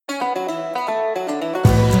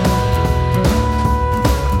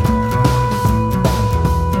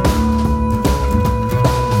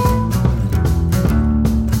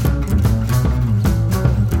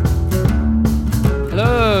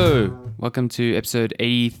Welcome to episode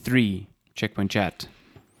 83, Checkpoint Chat.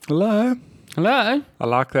 Hello. Hello. I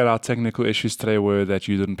like that our technical issues today were that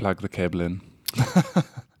you didn't plug the cable in.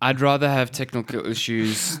 I'd rather have technical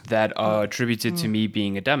issues that are attributed to me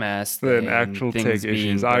being a dumbass Than than actual tech things being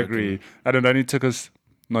issues. broken. I agree. And it only took us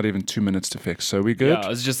not even 2 minutes to fix. So we good? Yeah, I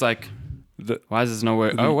was just like, why is this not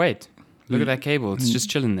working? Oh, wait. Look at that cable. It's just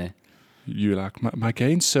chilling there. You like, my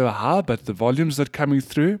gain's so high, but the volume's not coming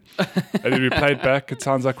through. And then we played back. It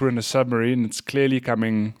sounds like we're in a submarine. It's clearly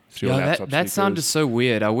coming through your laptop that sound is so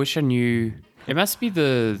weird. I wish I knew. It must be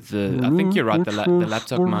the I think you're right, the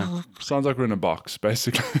laptop mic. Sounds like we're in a box,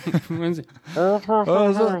 basically. When's it?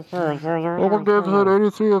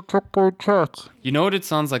 Checkpoint Chat. You know what it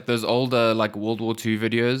sounds like? Those older like World War II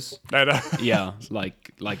videos? No. Yeah,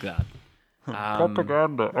 like that.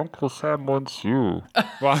 Propaganda. Uncle Sam wants you.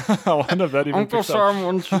 Well, I wonder if that even Uncle picks up. Sam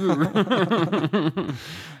wants you.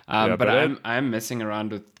 Yeah, but I'm messing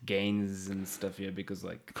around with gains and stuff here because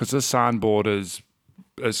like Because this soundboard is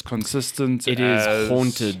as consistent it as... is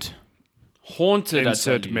haunted. Haunted, I tell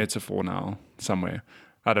Insert you. metaphor now, somewhere.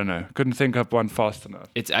 I don't know. Couldn't think of one fast enough.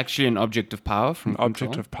 It's actually an object of power from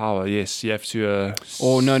Object of power, yes. You have to...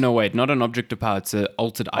 Oh, no, wait. Not an object of power. It's an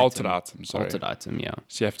altered item. Altered item, sorry. Altered item, yeah.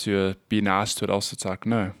 So you have to be nice to it, else it's like,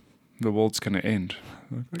 no, the world's going to end.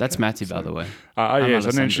 That's Matty, by the way. Yes, I'm I didn't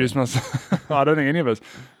Alessandro. introduce myself. I don't think any of us.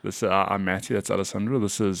 I'm Matty, that's Alessandro.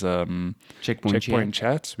 This is Checkpoint Checkpoint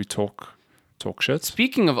Chat. We talk shit.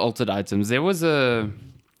 Speaking of altered items, there was a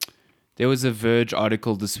Verge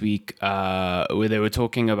article this week where they were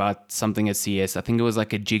talking about something at CES. I think it was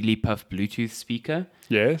like a Jigglypuff Bluetooth speaker.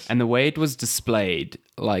 Yes. And the way it was displayed,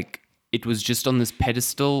 like it was just on this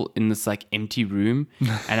pedestal in this like empty room.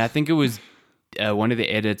 And I think it was one of the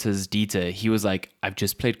editors, Dieter, he was like, I've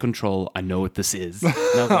just played Control. I know what this is. And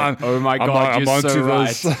I was like, oh my God, I'm you're so onto right.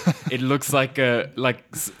 this. It looks like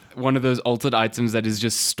one of those altered items that is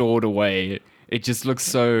just stored away. It just looks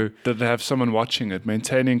so... Did they have someone watching it,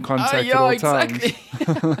 maintaining contact at all times?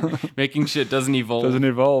 Exactly. Making sure it doesn't evolve. Doesn't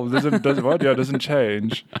evolve. Doesn't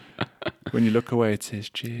change. When you look away, it says,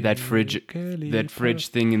 That fridge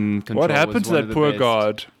thing in Control. What happened was to one that of the poor best.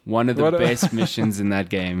 god? One of the best missions in that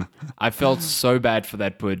game. I felt so bad for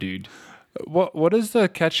that poor dude. What is the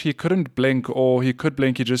catch? He couldn't blink, or he could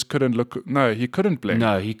blink, he just couldn't look. No, he couldn't blink.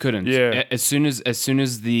 No, he couldn't. Yeah. As soon as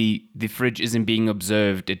the fridge isn't being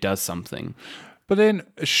observed, it does something. But then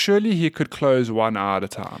surely he could close one eye at a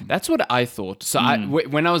time. That's what I thought. So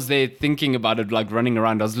when I was there thinking about it, like running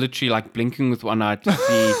around, I was literally like blinking with one eye to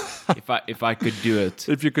see if I could do it.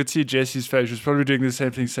 If you could see Jesse's face, he was probably doing the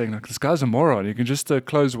same thing, saying like, "This guy's a moron. You can just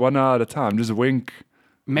close one eye at a time, just wink."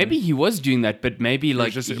 Maybe he was doing that, but maybe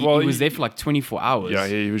like he was there for like 24 hours. Yeah,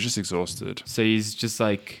 he was just exhausted. So he's just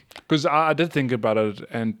like... Because I did think about it,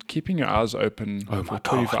 and keeping your eyes open for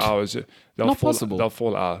 24 hours, Not possible. They'll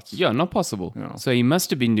fall out. Yeah, not possible. Yeah. So he must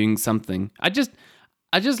have been doing something. I just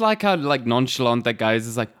like how like nonchalant that guy is.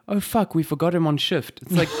 It's like, oh fuck, we forgot him on shift.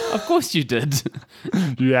 It's like, of course you did.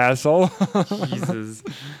 You asshole. Jesus.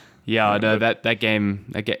 Yeah, no, that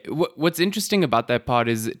game. What's interesting about that part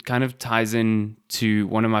is it kind of ties in to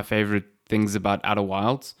one of my favorite things about Outer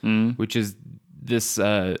Wilds, which is this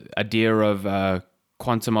idea of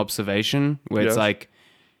quantum observation, where it's Yes. like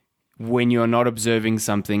when you're not observing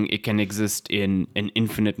something, it can exist in an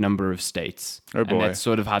infinite number of states. Oh, boy. And that's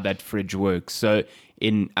sort of how that fridge works. So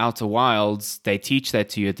in Outer Wilds, they teach that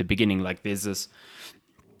to you at the beginning. Like there's this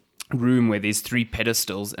room where there's 3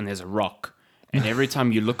 pedestals and there's a rock. And every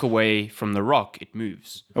time you look away from the rock, it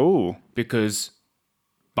moves. Oh, Because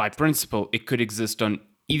by principle, it could exist on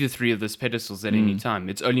either 3 of those pedestals at any time.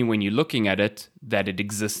 It's only when you're looking at it that it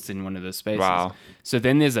exists in one of those spaces. Wow. So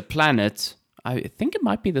then there's a planet, I think it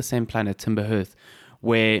might be the same planet, Timberhearth,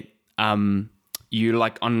 where you're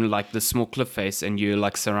like on like the small cliff face and you're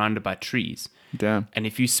like surrounded by trees. damn. And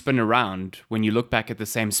if you spin around, when you look back at the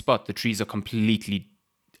same spot, the trees are completely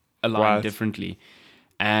aligned Right. differently.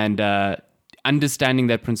 And understanding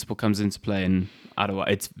that principle comes into play in Outer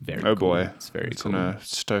Wilds. It's very Oh cool. boy, It's very it's cool. gonna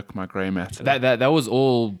stoke my grey matter. That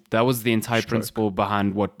was the entire principle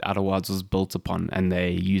behind what Outer Wilds was built upon, and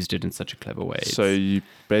they used it in such a clever way. So you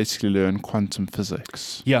basically learn quantum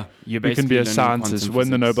physics. yeah, you You can be a scientist,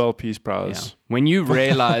 win the Nobel Peace Yeah. Prize. When you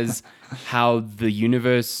realize how the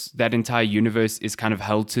universe, that entire universe, is kind of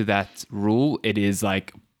held to that rule, it is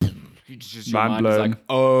like your Mind mind is blown. like,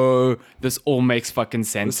 oh, this all makes fucking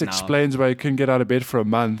sense This now. explains why you couldn't get out of bed for a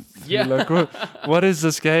month. Yeah. You're like, what is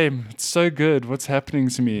this game? It's so good. What's happening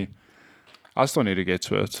to me? I still need to get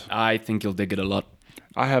to it. I think you'll dig it a lot.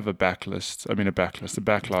 I have a backlog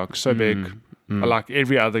so big. Like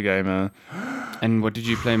every other gamer. And what did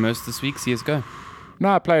you play most this week? CSGO?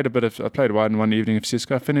 No, I played one evening of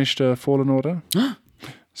Cisco. I finished Fallen Order.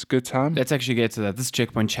 It's a good time. Let's actually get to that. This is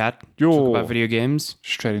Checkpoint Chat. Yo. Talk about video games.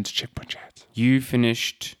 Straight into Checkpoint Chat. You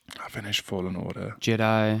finished I finished Fallen Order.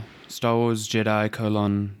 Star Wars Jedi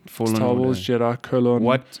Fallen Star Order. Wars Jedi colon.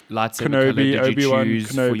 What lightsaber Kenobi, color did Obi-Wan you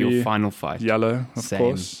choose for your Kenobi. final fight? Yellow, of Same.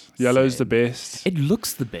 course. Yellow's Same. the best. It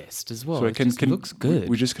looks the best as well. So It just looks good.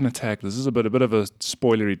 We're just going to tackle this. Is a bit of a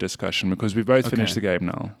spoilery discussion because we both finished the game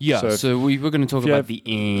now. Yeah, so we were going to talk if you about have- the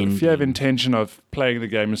end. If you have intention of playing the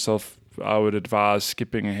game yourself, I would advise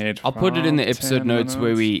skipping ahead. I'll put it in the 5, episode 10 notes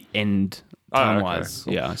where minutes. we end Oh, okay, time-wise.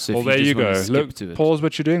 cool. Yeah, so Well, if there you you just want go. to skip Look, to it. pause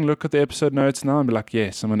what you're doing. Look at the episode notes now and be like,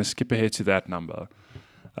 yes, I'm going to skip ahead to that number.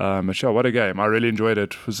 But sure, what a game. I really enjoyed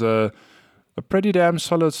it. It was a pretty damn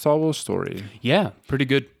solid Star Wars story. Yeah, pretty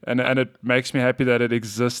good. And it makes me happy that it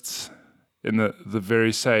exists in the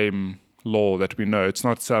very same lore that we know. It's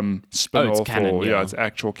not some spin-off canon, or, yeah. it's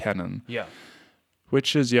actual canon. Yeah.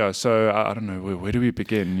 Which is, so I don't know, where do we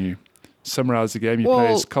begin? You summarize the game. You Well,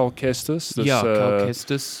 play as Cal Kestis, this Cal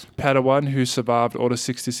Kestis. Padawan who survived Order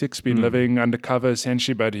 66, been living undercover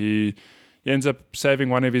essentially, but he ends up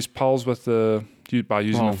saving one of his pals by using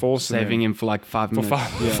the Force. Saving him for like 5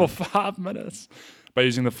 minutes. For 5 minutes. By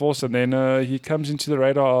using the Force, and then he comes into the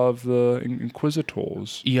radar of the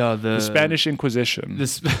Inquisitors. Yeah, The Spanish Inquisition.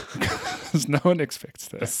 Because no one expects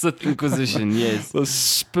that. Sith Inquisition, yes.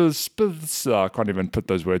 I can't even put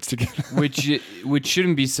those words together. which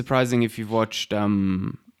shouldn't be surprising if you've watched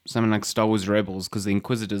something like Star Wars Rebels, because the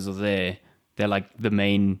Inquisitors are there. They're like the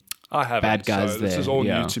main I haven't. bad guys so there. This is all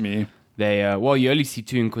yeah. new to me. They you only see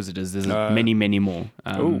 2 Inquisitors. There's many, many more.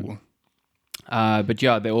 But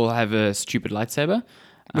yeah, they all have a stupid lightsaber.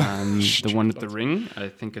 The one with the ring, I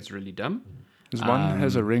think it's really dumb. There's one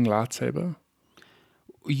has a ring lightsaber.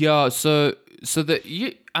 Yeah, you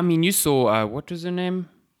saw what was her name?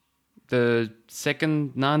 The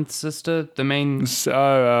second ninth sister, the main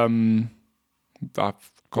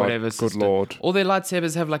whatever Good sister. lord. All their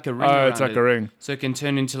lightsabers have like a ring. Oh, it's around like it, a ring. so it can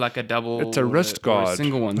turn into like a double. It's a wrist or a guard.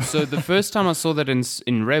 single one. So the first time I saw that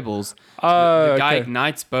in Rebels, Oh, the guy okay.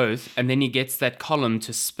 ignites both, and then he gets that column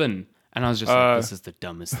to spin, and I was just like, "This is the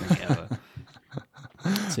dumbest thing ever."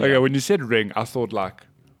 So, Okay, when you said ring, I thought like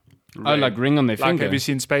like ring on their like finger. have you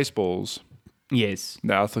seen Spaceballs? Yes,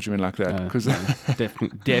 No, I thought you meant like that because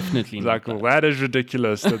definitely not like that. well, that is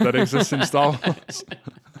ridiculous that exists in Star Wars.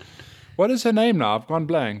 What is her name now? I've gone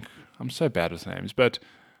blank. I'm so bad with names, but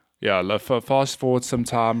yeah. Fast forward some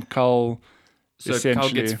time, Cull. So Cal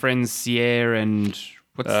gets friends Sierra and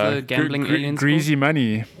what's the gambling alien? Greasy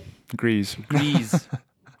money. Grease. Grease.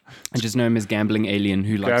 I just know him as gambling alien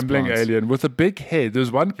who likes Gambling plants. alien with a big head.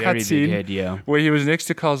 There's one Very big cutscene head, yeah. where he was next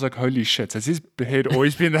to Carl. I was like, holy shit, has his head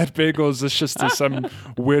always been that big, or is this just some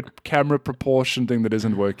weird camera proportion thing that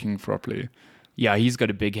isn't working properly? Yeah, he's got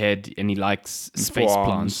a big head and he likes space Forearms.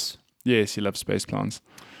 plants. Yes, he loves space plants.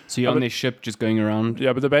 So you're on their ship just going around.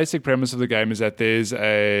 Yeah, but the basic premise of the game is that there's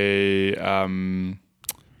a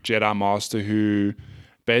Jedi Master who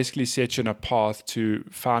basically sets you on a path to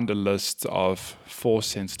find a list of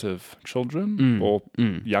Force-sensitive children or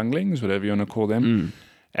younglings, whatever you want to call them.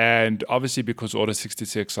 And obviously because Order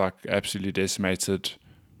 66 like absolutely decimated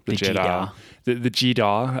the Jedi. The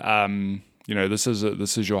Jedi,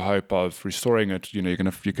 this is your hope of restoring it.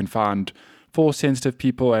 You can find Force-sensitive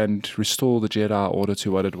people and restore the Jedi Order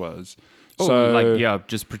to what it was.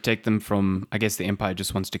 Just protect them from, I guess the Empire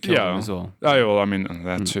just wants to kill them as well. Oh, yeah, well, I mean,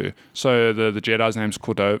 that too. So the Jedi's name's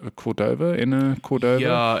Cordova, Inner Cordova.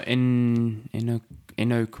 Yeah,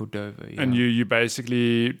 Inno Cordova, yeah. And you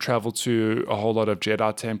basically travel to a whole lot of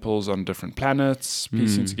Jedi temples on different planets,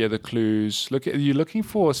 piecing together clues. You're looking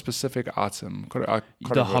for a specific item. The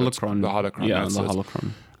holocron. The holocron. Yeah, that's the it.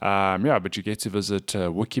 holocron. But you get to visit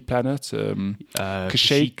Wookiee planet,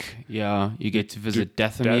 Kashyyyk. Yeah, you get to visit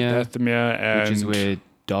Dathomir, Dathomir, and which is where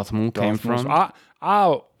Darth Maul came Maul's- from.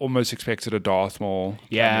 I almost expected a Darth Maul.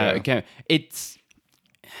 Yeah, cameo. okay.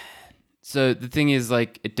 So the thing is,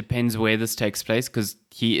 like, it depends where this takes place because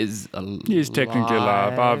he is alive. He's technically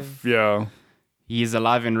alive. He is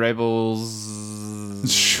alive in Rebels.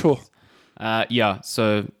 Sure.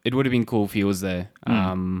 So it would have been cool if he was there.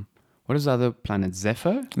 What is the other planet?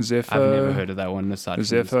 Zephyr? Zephyr. I've never heard of that one aside from this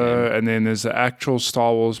Zephyr, game. and then there's the actual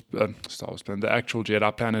Star Wars planet, the actual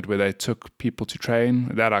Jedi planet where they took people to train.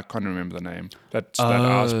 That I can't remember the name. That's that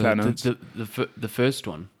Ours planet. The first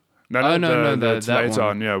one. No, that that's later one.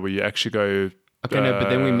 on. Yeah, where you actually go. Okay, no, but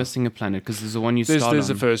then we're missing a planet because there's the one you start on. There's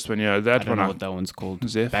the first one. Yeah, that I don't one. know what that one's called.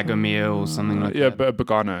 Zephyr? Bagomir or something like Yeah, that.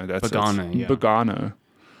 Bogano. That's Bogano, it. yeah. Bogano.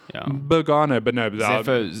 Yeah. Bogano, but no. But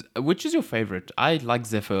Zephyr. Which is your favorite? I like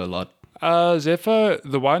Zephyr a lot. Zephyr,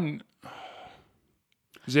 the one.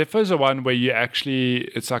 Zephyr's the one where you actually,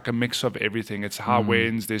 it's like a mix of everything. It's high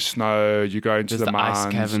winds, there's snow, you go into There's the mines.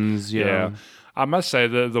 ice caverns, yeah. I must say,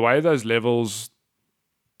 the way those levels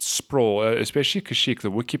sprawl, especially Kashyyyk, the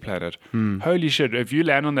wiki planet, holy shit, if you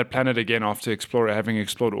land on that planet again after having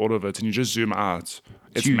explored all of it, and you just zoom out,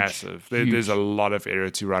 it's Huge. massive. There's a lot of area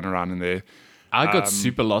to run around in there. I got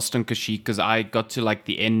super lost on Kashyyyk because I got to like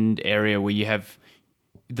the end area where you have,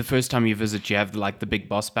 the first time you visit, you have like the big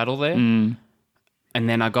boss battle there. And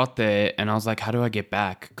then I got there and I was like, how do I get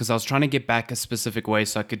back? Because I was trying to get back a specific way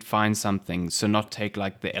so I could find something. So not take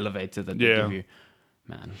like the elevator that they give you.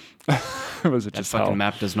 Man, Was it that just fucking hell?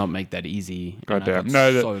 map does not make that easy. And I Goddamn. got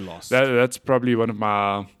No, so lost. that's probably one of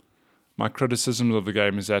my criticisms of the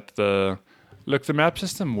game is that the map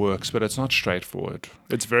system works, but it's not straightforward.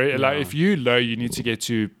 It's very like if you need to get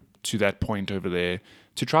to that point over there.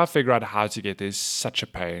 To try to figure out how to get there is such a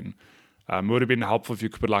pain. It would have been helpful if you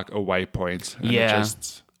could put like a waypoint. And it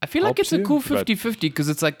just I feel like it's a helps cool you, but- 50-50 because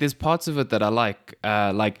it's like there's parts of it that I like.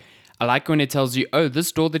 Like I like when it tells you, oh,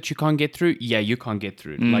 this door that you can't get through, yeah, you can't get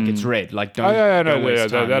through. Like it's red. Like don't. Don't waste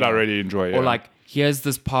time, that I really enjoy. Or like here's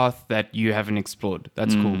this path that you haven't explored.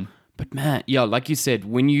 That's cool. But man, yeah, like you said,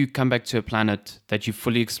 when you come back to a planet that you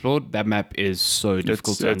fully explored, that map is so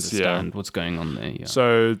difficult to understand what's going on there. Yeah.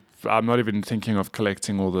 So I'm not even thinking of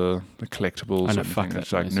collecting all the collectibles. I know, or fuck anything. that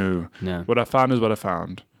It's like noise. no. No. What I found is what I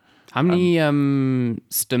found. How many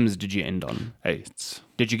stims did you end on? 8.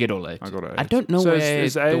 Did you get all 8? I got 8. I don't know so where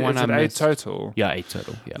is the eight, one is I it 8 missed. total. Yeah, 8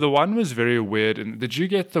 total. Yeah. The one was very weird. And did you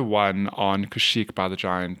get the one on Kashyyyk by the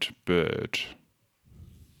giant bird?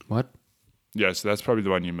 What? Yeah, so that's probably the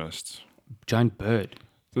one you missed. Giant bird.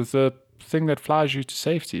 The thing that flies you to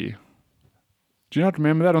safety. Do you not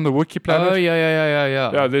remember that on the Wookiee planet? Oh yeah.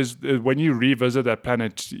 Yeah, there's when you revisit that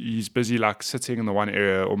planet, he's busy like sitting in the one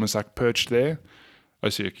area, almost like perched there. Oh,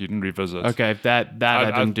 so you didn't revisit. Okay, that I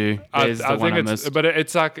didn't do. There's the one I missed. But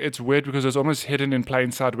it's like it's weird because it's almost hidden in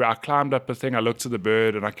plain sight. Where I climbed up a thing, I looked at the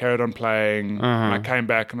bird, and I carried on playing. And I came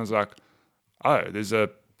back and I was like, oh, there's a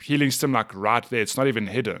healing stim like right there. It's not even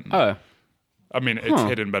hidden. Oh, I mean, it's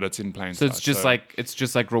hidden, but it's in plain so sight. it's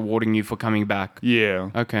just like rewarding you for coming back. Yeah.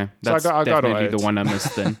 Okay, So I that's got definitely all the 8. one I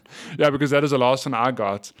missed then. Yeah, because that is the last one I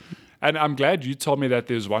got. And I'm glad you told me that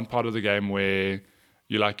there's one part of the game where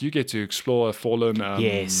you get to explore a fallen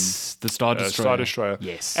Yes, the Star Destroyer. Star Destroyer.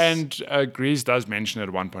 Yes. And Grease does mention at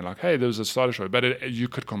one point, like, hey, there was a Star Destroyer, but you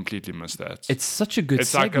could completely miss that. It's such a good It's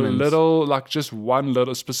segment. like a little, like just one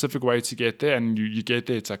little specific way to get there, and you get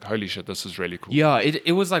there, it's like, holy shit, this is really cool. Yeah,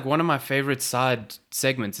 it was like one of my favorite side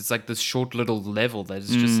segments. It's like this short little level that is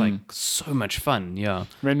just like so much fun. Yeah.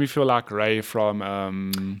 Made me feel like Rey from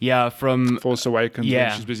From Force Awakens when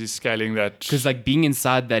Yeah. she's busy scaling that. because like being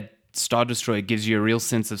inside that Star Destroyer gives you a real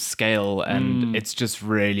sense of scale, and it's just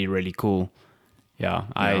really, really cool. Yeah,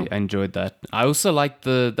 I enjoyed that. I also like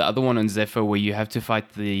the other one on Zephyr where you have to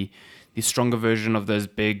fight the stronger version of those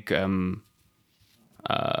big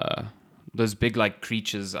like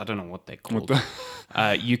creatures. I don't know what they're called.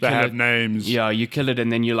 You They kill have it, names. Yeah, you kill it, and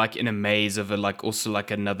then you're like in a maze of also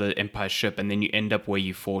like another Empire ship, and then you end up where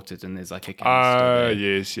you fought it, and there's like a canister there.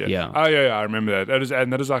 Yes, yeah. Yeah. Oh, yeah, I remember that.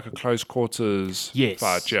 That is like a close quarters fight. Yeah, It's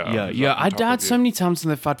like I on top died of so you. many times in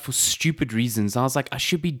the fight for stupid reasons. I was like, I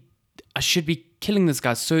should be killing this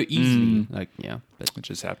guy so easily. Like, yeah, but It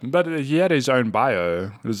just happened. But he had his own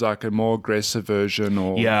bio. It was like a more aggressive version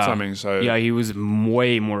or something. So yeah, he was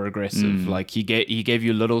way more aggressive. Like he gave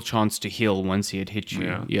you little chance to heal once he had hit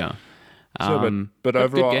you. Yeah. but good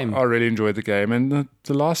overall, game. I really enjoyed the game. And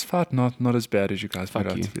the last fight, not as bad as you guys made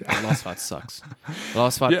Fuck out you. to be. The last fight sucks. The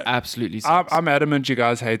last fight Yeah. absolutely sucks. I'm adamant you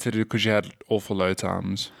guys hated it because you had awful low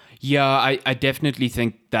times. Yeah, I definitely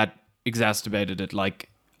think that exacerbated it. Like,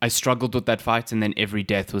 I struggled with that fight, and then every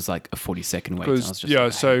death was like a 40-second wait. I was just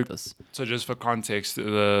like, I hate this. So just for context,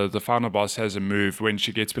 the final boss has a move when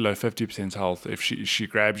she gets below 50% health. If she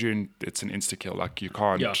grabs you, and it's an insta kill. Like you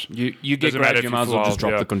can't. Yeah, you get Doesn't matter grabbed, if you you might as well fall just out,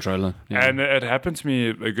 drop yeah. the controller. Yeah. And it happened to me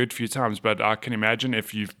a good few times, but I can imagine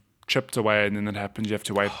if you've chipped away and then it happens, you have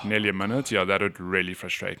to wait nearly a minute. Yeah, that would really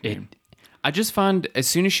frustrate me. I just found as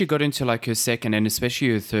soon as she got into like her second and especially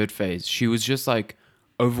her third phase, she was just like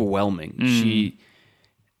overwhelming.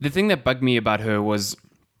 The thing that bugged me about her was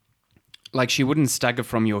like she wouldn't stagger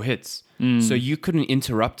from your hits. So you couldn't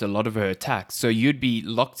interrupt a lot of her attacks. So you'd be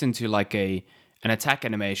locked into like an attack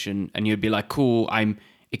animation and you'd be like, cool, I'm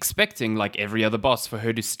expecting like every other boss for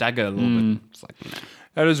her to stagger a little bit. It's like, nah.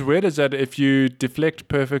 And as weird as that, if you deflect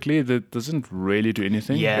perfectly, that doesn't really do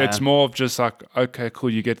anything. Yeah. It's more of just like, okay,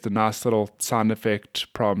 cool, you get the nice little sound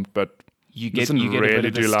effect prompt, but you get Doesn't a bit really of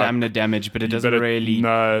the do, like- stamina damage, but it doesn't really.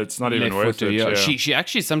 No, it's not even left worth foot it. to- Yeah. She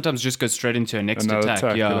actually sometimes just goes straight into her next Another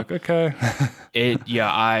attack. Yeah, You're like, okay.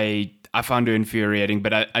 I found her infuriating,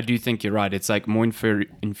 but I do think you're right. It's like more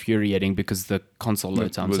infuriating because the console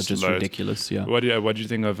load times are was just loads. ridiculous. Yeah. What do you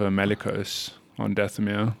think of Malikos on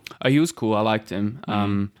Dathomir? Oh, he was cool. I liked him. I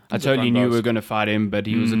He's a totally fun knew we boss. were going to fight him, but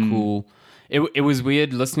he was a cool. It was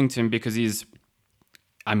weird listening to him because he's.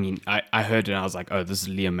 I mean, I heard it and I was like, oh, this is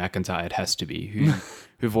Liam McIntyre. It has to be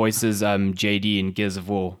who voices JD in Gears of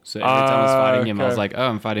War. So every time I was fighting him, I was okay. like, oh,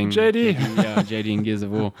 I'm fighting JD. Yeah, JD in Gears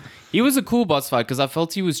of War. He was a cool boss fight because I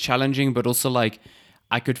felt he was challenging, but also like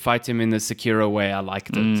I could fight him in the Sekiro way. I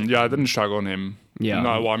liked it. Yeah, I didn't struggle on him. Yeah.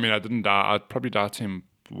 No, well, I mean, I didn't die. I'd probably died to him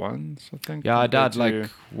once, I think. Yeah, I compared died like to-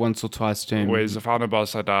 once or twice to him. Whereas the final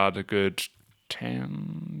boss, I died a good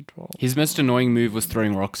 10, 12. His most annoying move was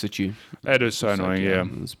throwing rocks at you. It is so annoying, yeah.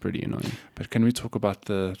 It was pretty annoying. But can we talk about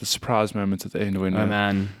the surprise moment at the end when... Oh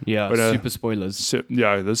man, yeah, But, super spoilers. So,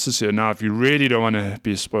 yeah, this is it. Now, if you really don't want to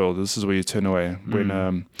be spoiled, this is where you turn away.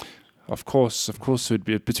 When, of course, it would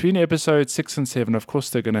be between episode 6 and 7. Of course,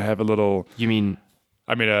 they're going to have a little. You mean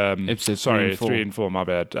I mean, Episode sorry, 3 and 4. 3 and 4. My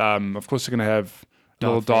bad. Of course, they're going to have a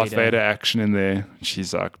little Darth Darth Vader. Vader action in there.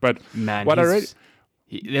 She's like, but man? what I really.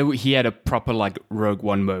 He had a proper like Rogue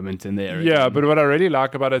One moment in there. Yeah, but what I really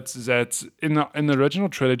like about it is that in the original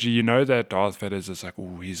trilogy, you know that Darth Vader is just like,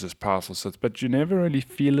 oh, he's this powerful Sith, but you never really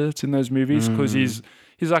feel it in those movies because he's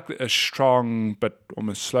like a strong but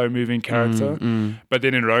almost slow moving character. But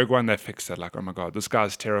then in Rogue One, they fixed it. Like, oh my god, this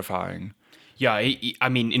guy's terrifying. Yeah, I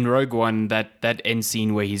mean, in Rogue One, that end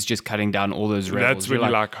scene where he's just cutting down all those rebels. That's when you're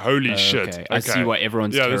like, holy shit. okay. I see why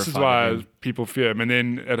everyone's Yeah, this is terrified of why him. people fear him. And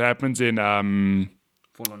then it happens in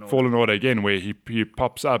Fallen Order again, where he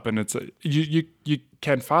pops up and it's you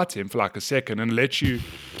can fight him for like a second and let you,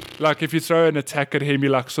 like if you throw an attack at him, you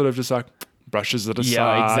like sort of just like brushes it aside.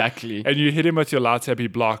 Yeah, exactly. And you hit him with your lightsaber, he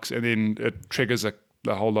blocks, and then it triggers a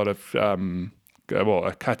whole lot of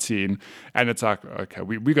a cutscene, and it's like, okay,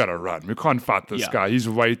 we gotta run. We can't fight this Yeah. guy. He's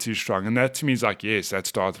way too strong. And that to me is like, yes,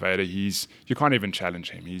 that's Darth Vader. You can't even challenge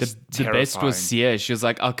him. He's The best was Sia. She was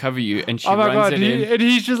like, "I'll cover you," and she oh my runs god, it in. and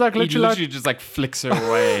he's just like He literally like, literally just like flicks her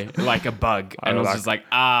away like a bug, and I was like- just like,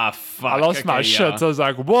 fuck. I lost my okay, shit. yeah. So I was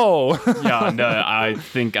like, whoa. Yeah, no, I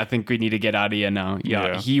think we need to get out of here now. Yeah,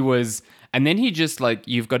 Yeah. he was, and then he just like,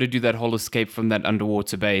 you've got to do that whole escape from that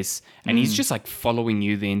underwater base, and he's just like following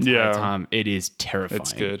you the entire Yeah. time. It is terrifying.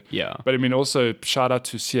 It's good. Yeah. But I mean, also shout out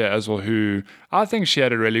to Sia as well, who I think she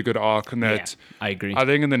had a really good arc in that. I agree. I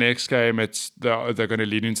think in the next game, they're going to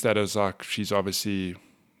lead into that as like she's obviously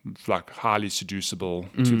like highly seducible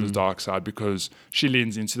to the dark side because she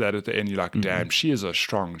leans into that at the end. You're like, damn, she is a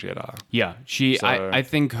strong Jedi. Yeah, I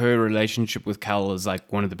think her relationship with Cal is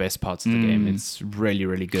like one of the best parts of the game. It's really,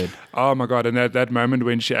 really good. Oh my god! And that moment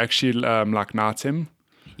when she actually like knights him,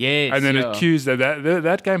 Yes, and then yeah. accused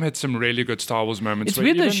that game had some really good Star Wars moments. It's where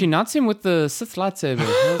weird though. even- She knocks him with the Sith lightsaber. That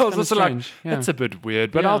I was kinda also like, strange. Yeah. that's a bit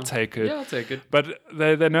weird, but Yeah. I'll take it. Yeah, I'll take it. But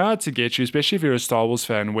they know how to get you, especially if you're a Star Wars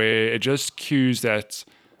fan, where it just cues that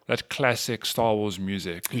classic Star Wars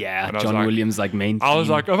music. Yeah, And I was John like- Williams like main. I was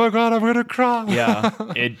theme. like, oh my god, I'm gonna cry.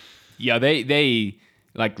 yeah, they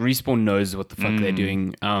like Respawn knows what the fuck they're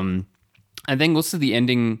doing. I think also the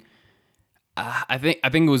ending. I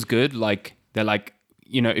think it was good. Like they're like,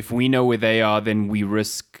 if we know where they are, then we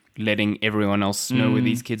risk letting everyone else know where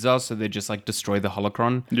these kids are. So they just like destroy the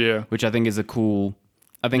holocron. Yeah. which I think is I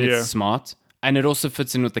think Yeah. it's smart, and it also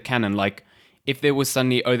fits in with the canon. Like, if there was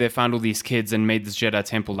suddenly, they found all these kids and made this Jedi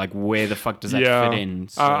temple, like, where the fuck does that fit in?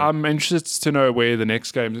 So, I'm interested to know where the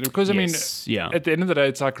next game is because Yes, I mean, yeah. at the end of the day,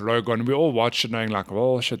 it's like Rogue One. We all watched it knowing like,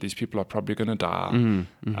 well, shit, these people are probably gonna die.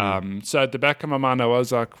 So at the back of my mind, I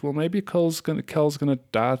was like, well, maybe Kel's gonna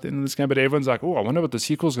die at the end of this game. But everyone's like, oh, I wonder what the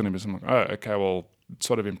sequel's gonna be. So I'm like, oh, okay, well, it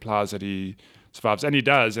sort of implies that he survives, and he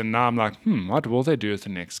does. And now I'm like, what will they do with the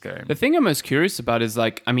next game? the thing I'm most curious about is,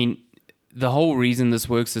 like, I mean, the whole reason this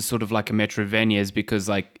works is sort of like a Metroidvania is because,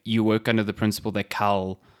 like, you work under the principle that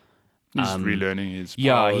Cal... He's relearning his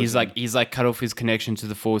Yeah, powers he's like cut off his connection to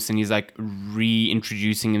the Force, and he's like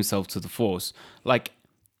reintroducing himself to the Force. Like,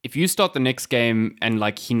 if you start the next game and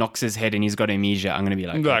like he knocks his head and he's got amnesia, I'm gonna be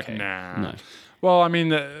like, Like, okay, nah. no. Well, I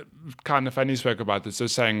mean, kind of funny spoke about this. They're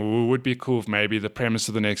saying, well, it would be cool if maybe the premise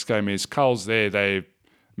of the next game is Carl's there. They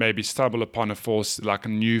maybe stumble upon a Force, like a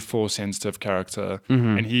new Force-sensitive character,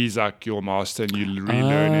 and he's like your master, and you're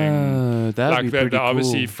relearning. That'd Like be they pretty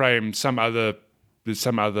obviously cool. frame some other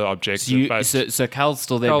objective. but So Cal's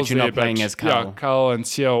still there, Carl's but you're there, not playing as Cal. Yeah, Carl and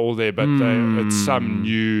Sia are all there, but it's some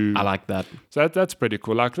new. I like that. So that's pretty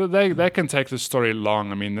cool. Like they can take the story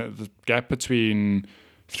long. I mean, the gap between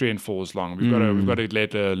 3 and 4 is long. We've got to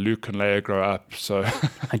let Luke and Leia grow up. So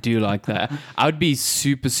I do like that. I would be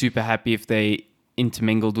super, super happy if they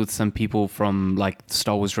intermingled with some people from like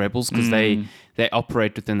Star Wars Rebels, because they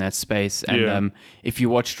operate within that space. And if you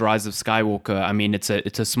watched Rise of Skywalker, I mean, it's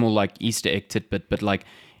a small like Easter egg tidbit, but like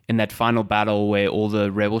in that final battle where all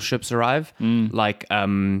the Rebel ships arrive, like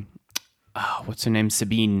what's her name?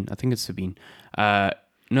 Sabine. I think it's Sabine.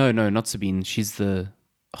 No, not Sabine. She's the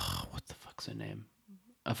what the fuck's her name?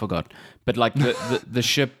 I forgot. But like the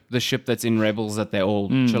ship that's in Rebels that they all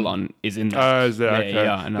chill on is in there. Oh, is that okay?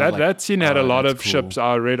 Yeah, and that scene had a lot of cool. ships.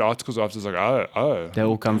 I read articles after, it's like, oh. They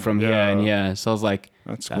all come from here and here. So I was like,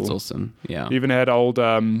 that's cool. awesome. Yeah. Even had old,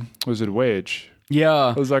 was it Wedge?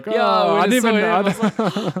 Yeah. I was like, yeah, I didn't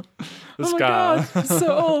even this guy. God, he's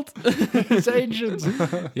so old. He's ancient.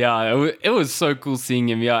 Yeah, it was so cool seeing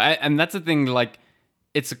him. Yeah, and that's the thing. Like,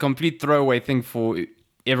 it's a complete throwaway thing for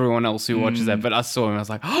everyone else who watches that. But I saw him, I was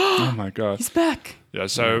like, oh my God, he's back. Yeah.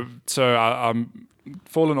 So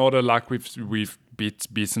Fallen Order, like we've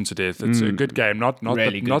beaten to death. It's a good game, not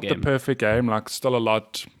really the perfect game. Like, still a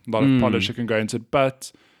lot of polish you can go into,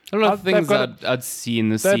 but a lot of things I'd see in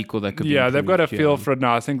the sequel that could be improved. They've got a feel for it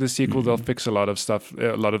now. I think the sequel, they'll fix a lot of stuff.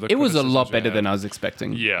 A lot of the it was a lot better than I was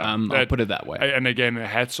expecting. Yeah. I'll put it that way. And again,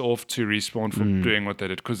 hats off to Respawn for doing what they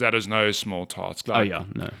did, because that is no small task. Like,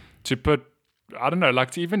 no. To put, I don't know,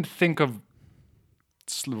 like to even think of,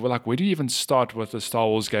 like, where do you even start with a Star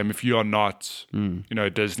Wars game if you are not,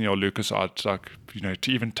 Disney or LucasArts? Like,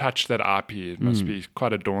 to even touch that IP, it must be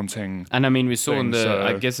quite a daunting. And I mean, we saw thing,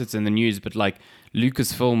 I guess it's in the news, but like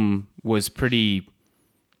Lucasfilm was pretty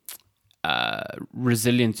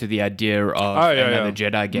resilient to the idea of another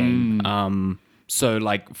Jedi game. So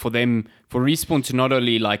like for Respawn to not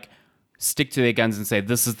only like stick to their guns and say,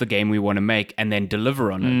 this is the game we want to make, and then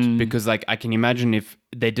deliver on it. Because like I can imagine if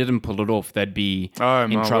they didn't pull it off, they'd be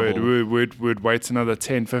in trouble. We'd wait another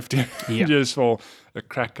 10, 15 years for a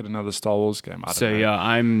crack at another Star Wars game. I don't know.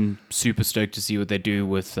 I'm super stoked to see what they do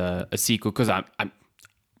with a sequel, because it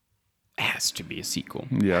has to be a sequel.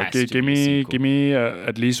 Yeah, give me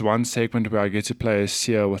at least one segment where I get to play a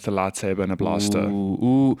Seer with a lightsaber and a blaster.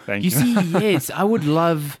 Ooh. Thank you. See, yes, I would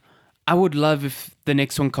love if the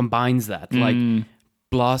next one combines that, like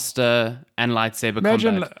blaster and lightsaber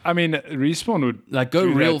combat. I mean, Respawn would like go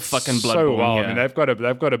real fucking Bloodborne. So well. I mean, they've got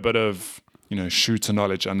a bit of shooter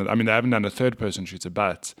knowledge, and I mean, they haven't done a third-person shooter,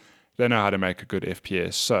 but they know how to make a good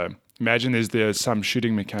FPS. So imagine there's some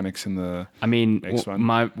shooting mechanics in the. I mean, next one.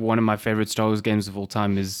 One of my favorite Star Wars games of all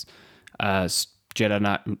time is Jedi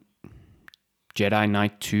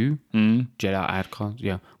Knight 2, Jedi Outcast,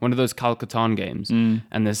 one of those Kal Katarn games.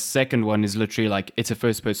 And the second one is literally like, it's a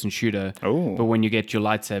first-person shooter, but when you get your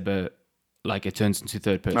lightsaber, like it turns into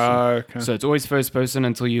third person. Okay. So it's always first person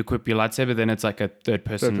until you equip your lightsaber, then it's like a third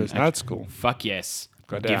person. That's cool. Fuck yes.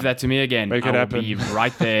 Goddamn. Give that to me again. Make it happen. Be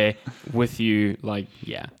right there with you. Like,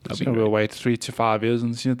 So we'll wait 3 to 5 years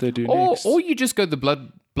and see what they do next. Or you just go the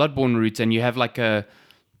Bloodborne route and you have like a,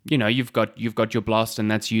 you've got your blast, and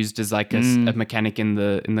that's used as like a mechanic in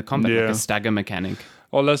the combat, like a stagger mechanic.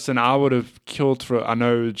 Well, listen, I would have killed for. I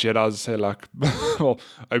know Jedi's say like, well,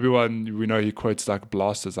 Obi-Wan, we know he quotes like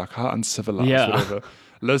blasters, like how uncivilized, whatever.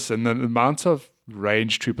 Listen, the amount of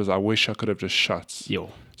range troopers I wish I could have just shot.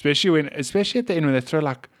 Especially at the end when they throw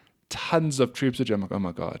like tons of troops at you. I'm like, oh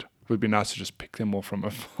my God, it would be nice to just pick them all from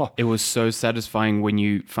afar. It was so satisfying when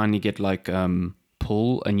you finally get like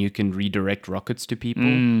pull and you can redirect rockets to people.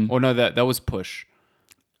 Or no, that was push.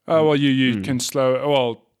 Oh well, you can slow.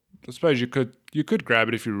 Well, I suppose you could grab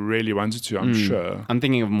it if you really wanted to. I'm sure. I'm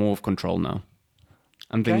thinking of more of control now.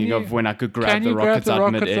 I'm thinking of when I could grab the rockets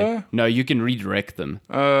out mid-air. No, you can redirect them.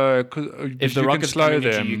 If the rockets slow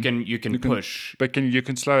them, you can push. But you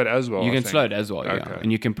can slow it as well. You can slow it as well,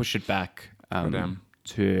 and you can push it back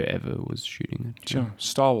to whoever was shooting it. Sure.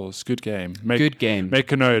 Star Wars, good game. Good game.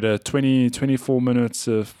 Make a note. 24 minutes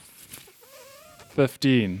of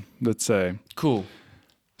 15. Let's say. Cool.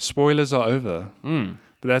 Spoilers are over.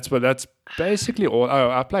 But that's basically all.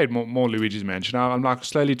 Oh, I played more Luigi's Mansion. I'm like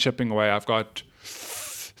slowly chipping away. I've got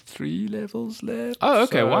 3 levels left. Oh,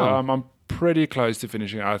 okay, wow. I'm pretty close to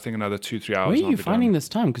finishing. I think another 2-3 hours. Where are you finding this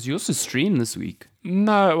time? Because you also stream this week.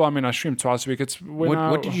 No, well, I mean, I stream twice a week. It's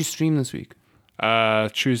what did you stream this week?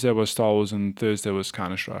 Tuesday was Star Wars and Thursday was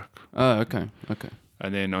Counter-Strike. Oh, okay.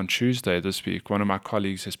 And then on Tuesday this week, one of my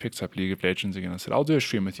colleagues has picked up League of Legends again. I said, I'll do a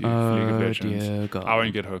stream with you for League of Legends. Dear God. I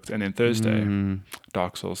won't get hooked. And then Thursday,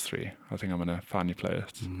 Dark Souls 3. I think I'm going to finally play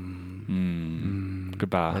it.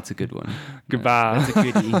 Goodbye. That's a good one. Goodbye.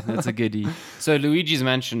 That's a goodie. So Luigi's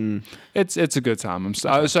Mansion. It's a good time.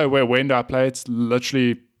 So when do I play? It's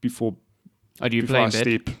literally before Oh, do you before play I in bed?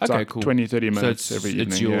 sleep. It's Okay, like cool. 20, 30 So minutes every evening.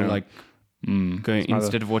 it's your yeah. like going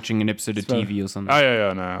instead of watching an episode of TV or something. Oh,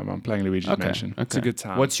 yeah, no, I'm playing Luigi's Okay, Mansion. It's a okay. good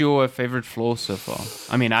time. What's your favorite floor so far?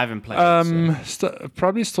 I mean, I haven't played it. So.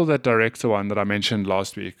 Probably still that director one that I mentioned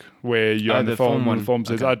last week, where you're on the the form one. the forms.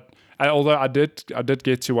 Okay. Although I did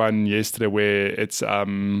get to one yesterday where it's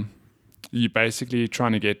you basically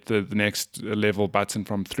trying to get the next level button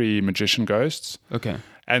from 3 magician ghosts, Okay.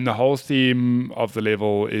 and the whole theme of the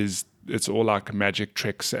level is it's all like magic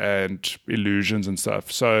tricks and illusions and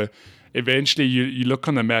stuff. So eventually you look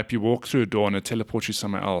on the map, you walk through a door and it teleports you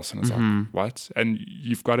somewhere else, and it's like, what? And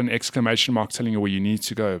you've got an exclamation mark telling you where you need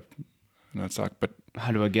to go, and it's like, but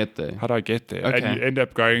How do I get there? how do I get there? Okay. And you end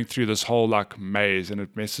up going through this whole like maze, and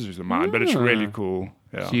it messes with your mind, but it's really cool.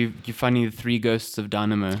 Yeah. So you're finding the 3 ghosts of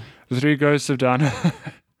Dynamo. The 3 ghosts of Dana.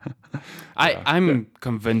 I'm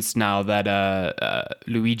convinced now that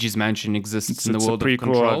Luigi's Mansion exists in the world of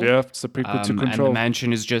Control. Yeah, it's a prequel to And Control. the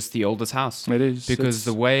mansion is just the oldest house. It is. Because It's-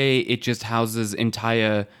 the way it just houses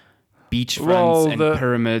entire beachfronts Well, and the-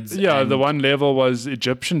 pyramids. Yeah, and the one level was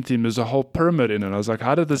Egyptian theme. There's a whole pyramid in it. I was like,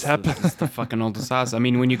 how did this happen? It's the fucking oldest house. I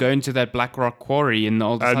mean, when you go into that Black Rock quarry in the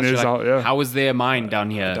oldest And house, you're there's like, all- yeah. how is there a mine down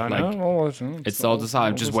here? Don't Like, know. it's the oldest house.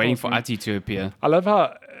 I'm just waiting for Ati to appear. I love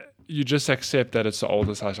how you just accept that it's the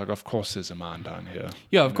oldest house. Like, of course, there's a mine down here.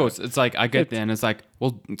 Yeah, of course. It's like I get there and it's like,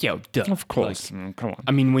 well, yeah, duh. Of course. Come on.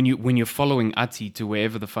 I mean, when you're following Ati to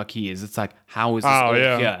wherever the fuck he is, it's like, how is this Oh, all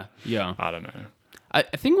yeah. here? Yeah. I don't know. I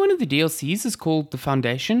think one of the DLCs is called The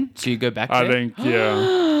Foundation. So you go back I there. think,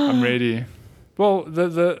 yeah, I'm ready. Well,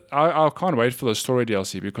 I can't wait for the story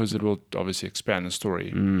DLC because it will obviously expand the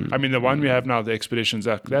story. I mean, the one we have now, the Expeditions,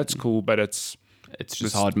 that's cool, but it's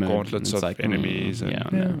just hard mode. gauntlets It's of like, enemies. And, yeah,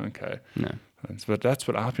 yeah, no. okay. No. But that's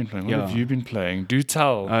what I've been playing. What Yeah. have you been playing? Do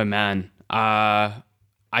tell. Oh, man. I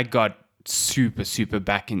got super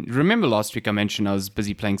back in. Remember last week I mentioned I was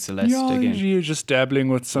busy playing Celeste again? You're just dabbling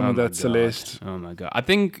with some of my that God. Celeste. Oh my god! I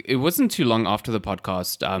think it wasn't too long after the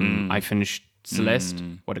podcast. I finished Celeste.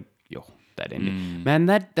 What a that ending, man.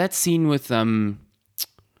 That scene with my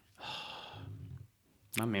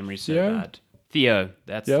memory's so Theo? bad. Theo,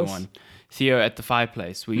 that's the Yes. one. Theo at the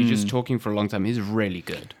fireplace, where you're just talking for a long time. He's really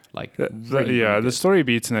good. Like really, Yeah, really the good. story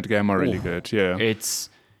beats in that game are really good. Yeah. It's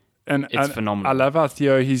And phenomenal. I love how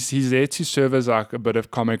Theo, he's there to serve as like a bit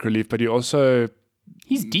of comic relief, but he also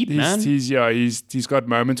he's deep, man. he's got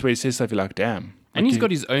moments where he says stuff you're like, damn. And he's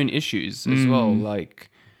got his own issues as well. Like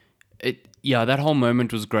that whole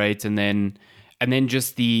moment was great, and then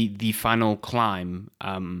just the final climb,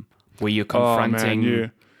 where you're confronting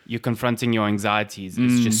you're confronting your anxieties.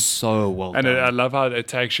 It's just so well And done. I love how it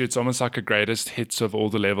takes you, it's almost like a greatest hits of all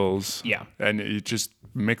the levels. Yeah. And it just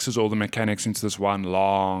mixes all the mechanics into this one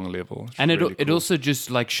long level. It's And really it cool. also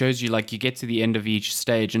just like shows you, like, you get to the end of each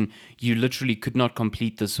stage and you literally could not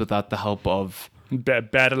complete this without the help of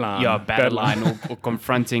Badeline. Badeline or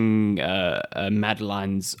confronting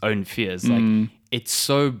Madeline's own fears. Like, it's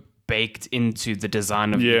so baked into the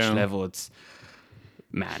design of each Yeah. level. It's,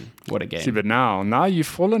 man, what a game. See, but now you've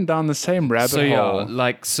fallen down the same rabbit So yeah, hole.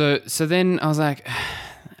 like so then I was like,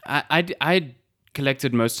 I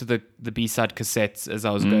collected most of the B-side cassettes as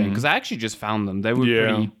I was going, because I actually just found them. They were Yeah.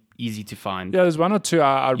 pretty easy to find. Yeah, there's one or two. There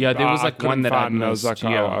was like one that I found, and I was like, missed,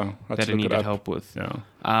 let's that I look it needed up. help with. Yeah.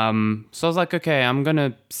 So I was like, okay, I'm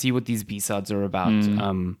gonna see what these B-sides are about.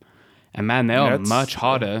 And man, they are That's- much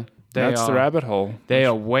harder. That's the rabbit hole. They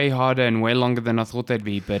are way harder and way longer than I thought they'd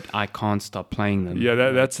be, but I can't stop playing them. Yeah,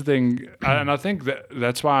 that's the thing, and I think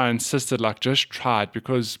that's why I insisted, like, just try it,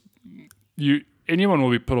 because anyone will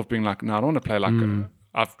be put off being like, no, I don't want to play like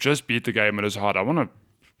I've just beat the game, it is hard. I want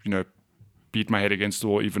to, beat my head against the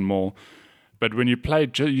wall even more. But when you play,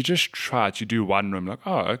 you just try it. You do one room, like,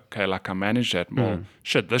 oh, okay, like I managed that. Well,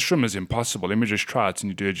 shit, this room is impossible. Let me just try it.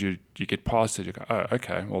 And you do it, you get past it. You go, oh,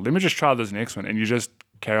 okay, well, let me just try this next one. And you just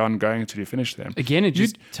carry on going until you finish them. Again, it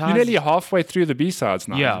just You're nearly halfway through the B-sides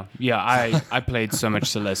now. Yeah. I played so much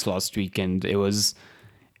Celeste last weekend. The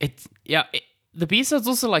B-sides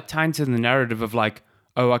also like tie into the narrative of like,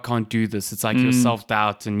 oh, I can't do this. It's like your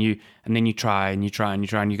self-doubt, and then you try and you try and you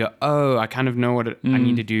try and you go, oh, I kind of know what I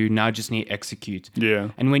need to do. Now I just need to execute. Yeah.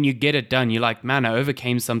 And when you get it done, you're like, man, I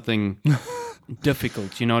overcame something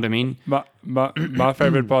difficult. You know what I mean? My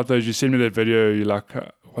favorite part though is you send me that video. You're like,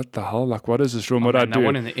 what the hell? Like, what is this room? What do I Man, do? that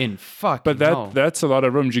one in the inn. Fuck. But that's a lot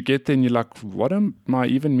of rooms. You get there and you're like, what am I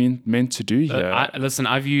even meant to do here? Listen,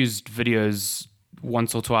 I've used videos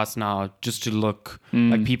once or twice now just to look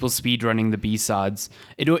like people speed running the B-sides.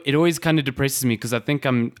 It always kind of depresses me because I think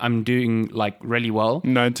I'm doing like really well.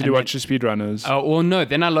 No, until you watch the speedrunners. Or no,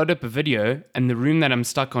 then I load up a video and the room that I'm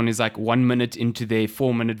stuck on is like 1 minute into their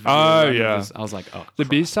 4-minute video. Oh, yeah. I was like, oh, The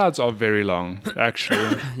B-sides are very long,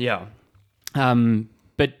 actually. yeah.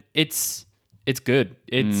 But it's good.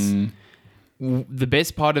 It's the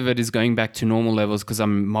best part of it is going back to normal levels because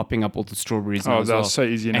I'm mopping up all the strawberries now Oh, as that's well. so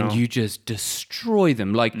easy now. And you just destroy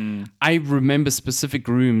them. Like I remember specific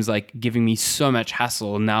rooms like giving me so much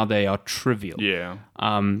hassle. Now they are trivial. Yeah.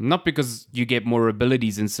 Not because you get more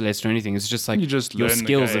abilities in Celeste or anything. It's just like You just your learn the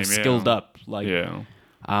skills game, have skilled yeah. up. Like Yeah.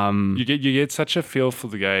 You get such a feel for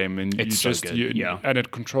the game, and you It's so just good, yeah. and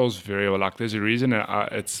it controls very well. Like there's a reason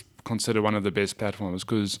it's considered one of the best platforms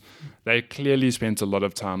because they clearly spent a lot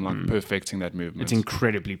of time like perfecting that movement. it's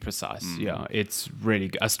incredibly precise. Yeah, it's really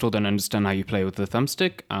good. I still don't understand how you play with the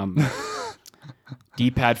thumbstick.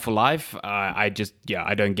 D-pad for life. I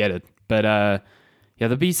don't get it. But yeah,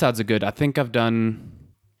 the B-sides are good. I think I've done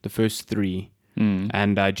the first 3.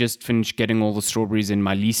 And I just finished getting all the strawberries in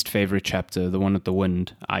my least favorite chapter, the one at the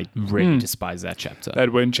wind. I really despise that chapter.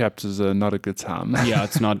 That wind chapters are not a good time. Yeah,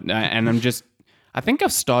 it's not. And I think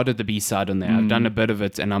I've started the B-side on there. I've done a bit of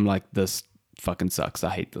it and I'm like, this fucking sucks. I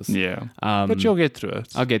hate this. Yeah. But you'll get through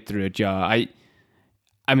it. I'll get through it, yeah.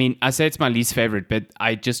 I mean, I say it's my least favorite, but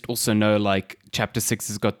I just also know like chapter 6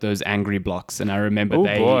 has got those angry blocks, and I remember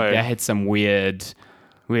they had some weird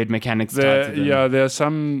mechanics tied to them. Yeah, there are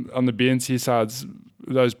some on the B and C sides.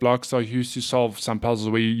 Those blocks are used to solve some puzzles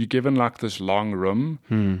where you're given like this long room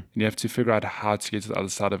and you have to figure out how to get to the other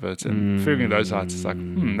side of it. And figuring those out is like,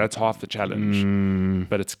 that's half the challenge.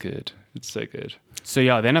 But it's good. It's so good. So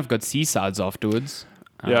yeah, then I've got C-sides afterwards.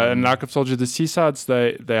 Yeah, and like I've told you, the C-sides,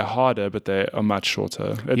 they're harder, but they are much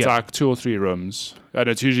shorter. It's like 2 or 3 rooms. And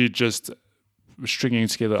it's usually just stringing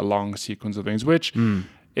together a long sequence of things, which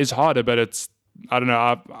is harder, but it's, I don't know,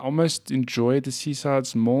 I almost enjoy the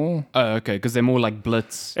C-sides more. Oh, okay, because they're more like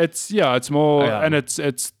blitz. It's more, and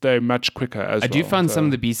they're much quicker as well. I do find some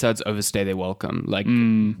of the B-sides overstay their welcome. Like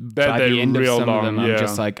by the end of some of them, I'm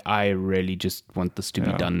just like, I really just want this to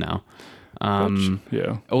be done now.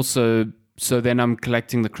 Also, so then I'm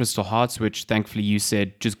collecting the crystal hearts, which thankfully you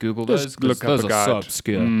said just Google those. Just look up those a are guide. so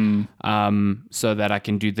obscure. So that I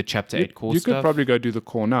can do the chapter 8 core You stuff. could probably go do the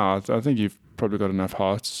core now. I think you've probably got enough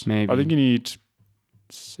hearts. Maybe. I think you need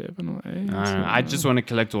 7 or 8. I don't know. I just want to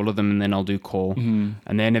collect all of them and then I'll do core.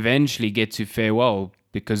 And then eventually get to farewell,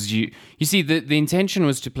 because you see the intention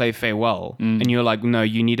was to play farewell and you're like, no,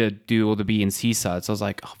 you need to do all the B and C sides. So I was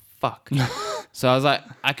like, oh fuck. So I was like,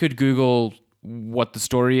 I could Google what the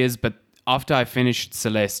story is, but after I finished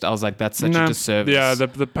Celeste, I was like, that's such a disservice. Yeah,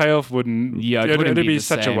 the payoff wouldn't. Yeah, it'd be the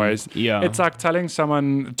such same. a waste. Yeah, it's like telling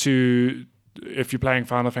someone to, if you're playing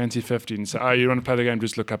Final Fantasy 15, so you want to play the game,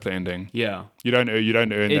 just look up the ending. Yeah, you don't earn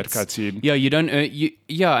that cutscene. Yeah, you don't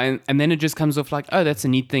earn. And then it just comes off like, oh, that's a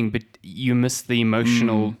neat thing, but you miss the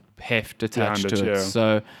emotional heft attached to it. Yeah.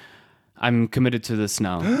 So I'm committed to this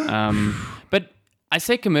now. But I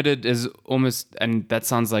say committed is almost, and that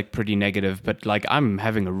sounds like pretty negative, but like I'm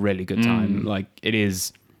having a really good time. Like it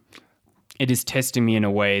is testing me in a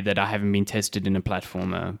way that I haven't been tested in a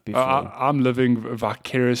platformer before. I'm living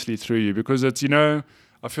vicariously through you, because it's, I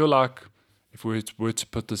feel like if we were to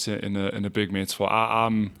put this in a big metaphor,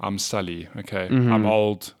 I'm Sully, okay? I'm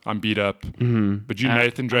old, I'm beat up, but you,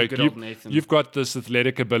 Nathan Drake, you've got this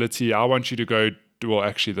athletic ability. I want you to go. Well,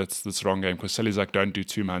 actually, that's the wrong game, because Sully's like, don't do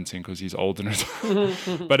tomb hunting because he's old and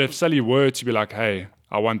retired. But if Sully were to be like, hey,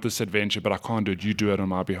 I want this adventure, but I can't do it, you do it on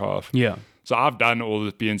my behalf. Yeah. So I've done all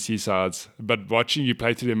the B and C sides, but watching you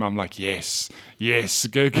play through them, I'm like, yes,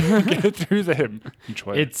 go get through them.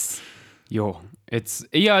 Enjoy it.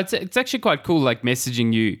 It's actually quite cool, like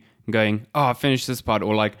messaging you going, oh, I finished this part,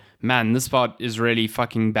 or like, man, this part is really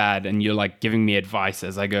fucking bad, and you're like giving me advice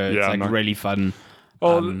as I go. It's like really fun.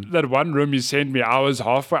 Oh, that one room you sent me, I was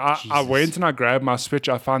halfway. I went and I grabbed my Switch.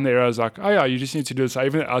 I found the area. I was like, oh yeah, you just need to do this.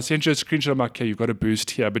 I sent you a screenshot. I'm like, okay, you got a boost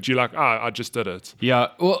here. But you're like, I just did it. Yeah.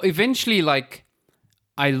 Well, eventually, like,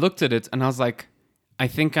 I looked at it and I was like, I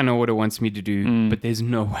think I know what it wants me to do, but there's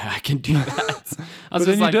no way I can do that. But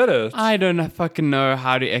then you did it. I don't fucking know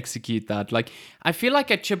how to execute that. Like, I feel like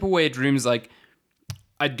at chip away at rooms, like,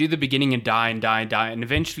 I do the beginning and die, and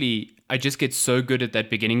eventually I just get so good at that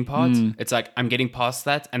beginning part. It's like I'm getting past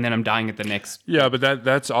that, and then I'm dying at the next. Yeah, but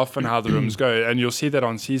that's often how the rooms go, and you'll see that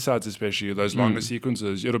on C-sides, especially those longer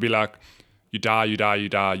sequences. It'll be like you die,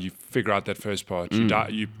 you figure out that first part, you die,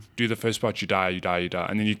 you do the first part, you die,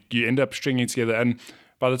 and then you end up stringing together. And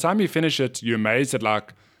by the time you finish it, you're amazed at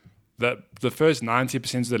like the first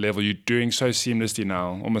 90% of the level you're doing so seamlessly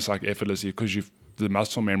now, almost like effortlessly, because the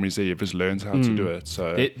muscle memories there, you've just learned how to do it.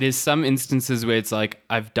 So there's some instances where it's like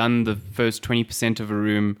I've done the first 20% of a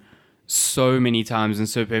room so many times and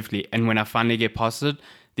so perfectly, and when I finally get past it,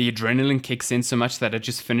 the adrenaline kicks in so much that I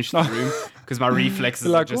just finish the room because my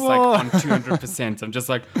reflexes are just like on 200%. I'm just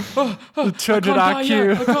like, 200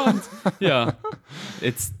 IQ. I can't. Yeah,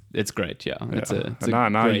 it's great. Yeah, it's a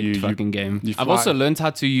great fucking game. I've also learned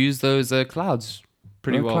how to use those clouds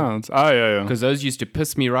pretty well. Clouds. Oh yeah. Because those used to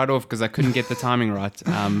piss me right off because I couldn't get the timing right.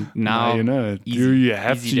 Now you know, you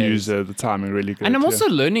have to use the timing really good. And I'm also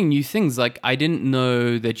learning new things. Like I didn't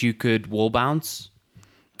know that you could wall bounce.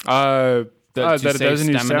 That it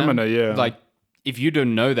doesn't use stamina, yeah. Like, if you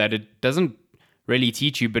don't know that, it doesn't really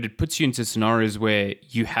teach you, but it puts you into scenarios where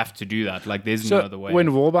you have to do that. Like, there's no other way.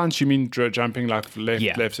 When wall bounce, you mean jumping like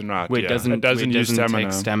left and right? Where it doesn't use stamina.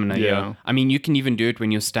 Take stamina, yeah. I mean, you can even do it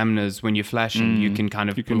when your stamina's, when you're flashing, you can kind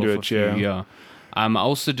of pull off a few, yeah. I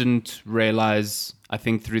also didn't realize, I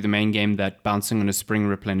think through the main game, that bouncing on a spring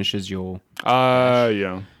replenishes your dash.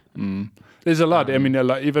 Yeah. There's a lot. I mean,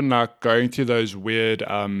 even like going to those weird...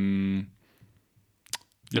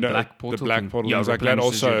 The black portal things like that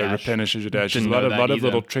also replenishes your dash. There's a lot of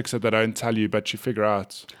little tricks that they don't tell you, but you figure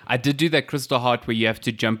out. I did do that Crystal Heart where you have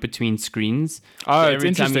to jump between screens. Oh, so it's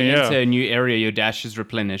interesting. Every time you enter a new area, your dash is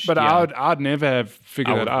replenished. But I'd never have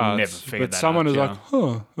figured that out. But someone is like,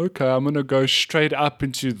 okay, I'm gonna go straight up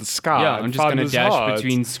into the sky. Yeah, I'm just gonna dash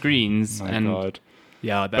between screens. God.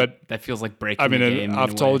 Yeah, that feels like breaking the game.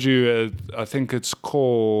 I've told you, I think it's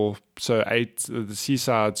core, so 8, the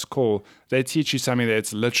Seaside's core, they teach you something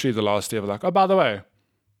that's literally the last level. Like, oh, by the way,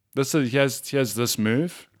 here's this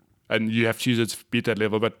move, and you have to use it to beat that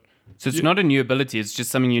level. But so it's not a new ability, it's just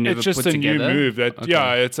something you never put together? It's just a new move.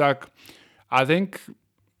 It's like, I think,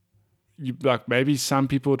 like maybe some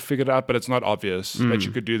people would figure it out, but it's not obvious that you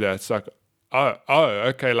could do that. It's like, oh,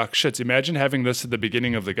 okay, like shit, imagine having this at the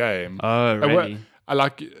beginning of the game. Oh, really? I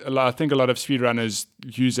think a lot of speedrunners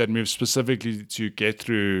use that move specifically to get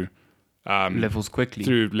through levels quickly.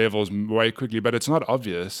 Through levels way quickly, but it's not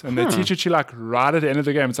obvious. And they teach it to you like right at the end of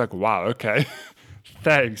the game. It's like, wow, okay.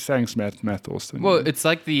 Thanks, Matt Austin. Well, it's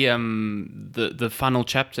like the final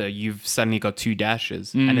chapter. You've suddenly got 2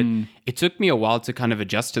 dashes, and it took me a while to kind of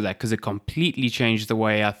adjust to that because it completely changed the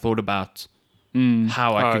way I thought about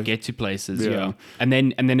how I could get to places, and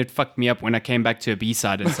then it fucked me up when I came back to a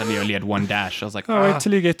B-side and suddenly only had 1 dash. I was like, wait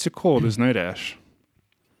till you get to core, there's no dash.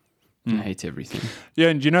 I hate everything. Yeah,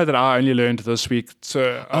 and you know that I only learned this week.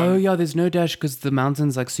 So there's no dash because the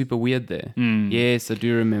mountain's like super weird there. Yes, I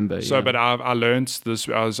do remember. So, but I learned this.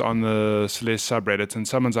 I was on the Celeste subreddit, and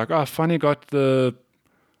someone's like, "Oh, funny, got the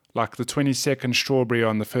 20-second strawberry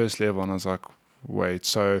on the first level," and I was like, wait,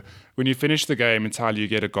 so when you finish the game entirely, you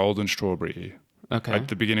get a golden strawberry at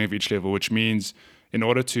the beginning of each level, which means in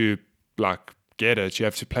order to like get it, you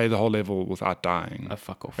have to play the whole level without dying. Oh,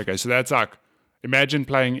 fuck off. Okay, so that's like, imagine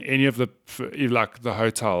playing any of the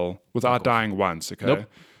hotel without dying once. Okay, nope.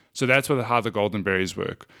 So that's how the golden berries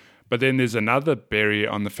work. But then there's another berry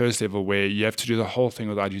on the first level where you have to do the whole thing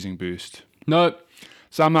without using boost. No.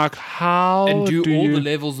 So I'm like, how and do all the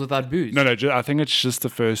levels without boost? No, I think it's just the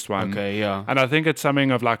first one. Okay, yeah. And I think it's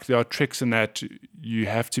something of like there are tricks in that you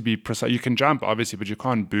have to be precise. You can jump, obviously, but you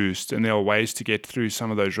can't boost. And there are ways to get through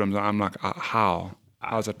some of those rooms. And I'm like, how?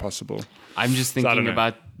 How is that possible? I'm just thinking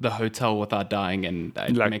about the hotel without dying, and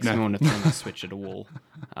it makes me want to throw the switch at a wall.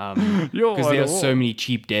 Because there are so many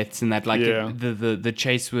cheap deaths in that. Like the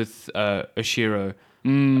chase with Oshiro.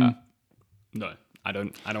 No. I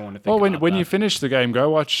don't want to think about when you finish the game, go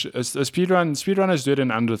watch a speedrun. Speedrunners do it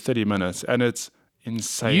in under 30 minutes, and it's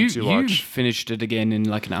insane to watch. You finished it again in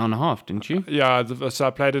like an hour and a half, didn't you? Yeah, so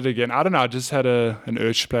I played it again. I don't know, I just had an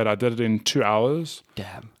urge to play it. I did it in 2 hours.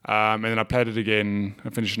 Damn. And then I played it again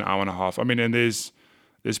and finished an hour and a half. I mean, and there's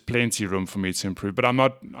plenty of room for me to improve, but I'm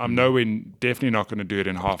definitely not going to do it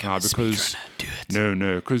in half an hour because do it.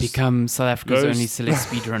 No, because become South Africa's only Celeste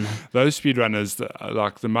speedrunner. Those speedrunners,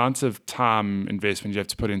 like the amount of time investment you have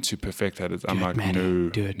to put in to perfect that, I'm like, no,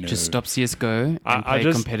 do it. No. Just stop CS:GO and play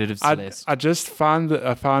competitive Celeste. I just found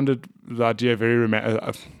the idea very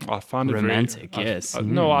romantic. I found it romantic. Yes.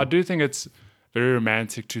 No, I do think it's very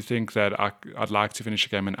romantic to think that I'd like to finish a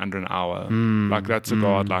game in under an hour. Like that's a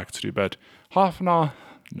goal I'd like to do, but half an hour.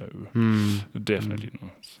 No, definitely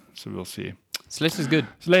not. So we'll see. Celeste is good.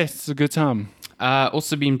 Celeste is a good time.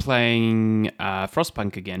 Also been playing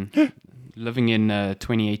Frostpunk again. Living in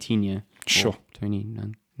 2018 year. Sure.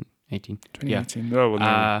 2018. 2018. Yeah. Oh, well,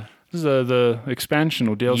 no. This is the expansion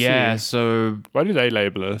or DLC. Yeah, so... Why do they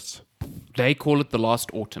label it? they call it the Last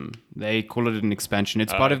Autumn. They call it an expansion.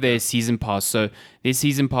 It's part of their season pass. So their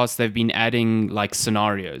season pass, they've been adding like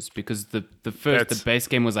scenarios because the base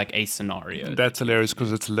game was like a scenario. That's hilarious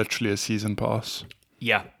because it's literally a season pass.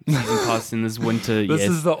 Yeah, season pass in this winter. This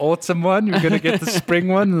is the autumn one. You're going to get the spring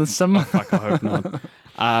one and the summer. Fuck, I hope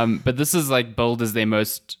not. But this is like billed as their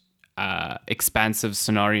most expansive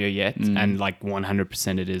scenario yet, and like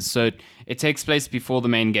 100% it is. So it takes place before the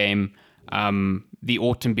main game. The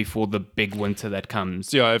autumn before the big winter that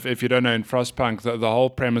comes. Yeah, if you don't know, in Frostpunk, the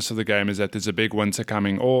whole premise of the game is that there's a big winter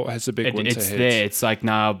coming, or has a big winter It's hit. there. It's like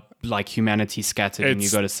now, like humanity scattered, and you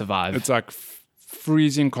got to survive. It's like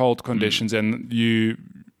freezing cold conditions, and you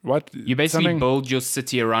basically build your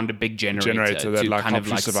city around a big generator that to like kind of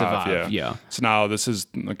helps you like survive. Yeah. So now this is,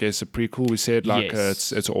 I guess, a prequel. We said like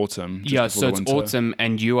Yes. it's autumn. Yeah, so it's autumn,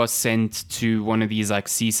 and you are sent to one of these like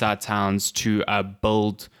seaside towns to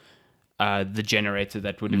build the generator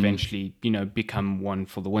that would eventually, become one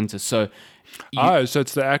for the winter. So, so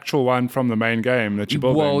it's the actual one from the main game that you're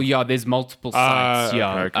building. well, yeah, there's multiple sites.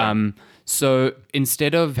 Okay. So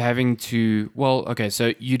instead of having to,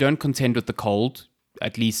 so you don't contend with the cold,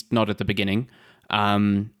 at least not at the beginning.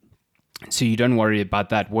 So you don't worry about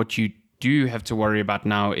that. What you do have to worry about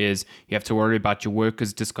now is you have to worry about your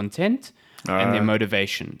workers' discontent and their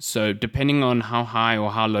motivation. So depending on how high or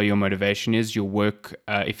how low your motivation is, your work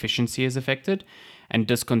efficiency is affected, and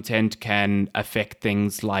discontent can affect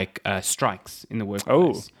things like strikes in the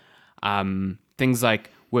workplace. Things like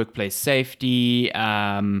workplace safety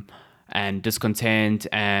and discontent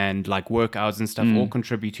and like work hours and stuff all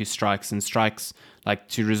contribute to strikes. And strikes, like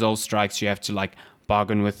to resolve strikes, you have to like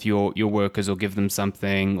bargain with your workers or give them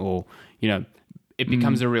something, or it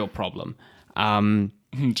becomes a real problem.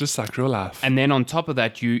 Just like real life. And then on top of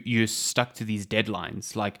that, you're stuck to these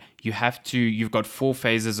deadlines. Like you've got 4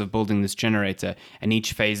 phases of building this generator, and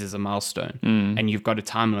each phase is a milestone. And you've got a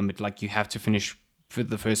time limit. Like you have to finish for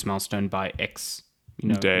the first milestone by X,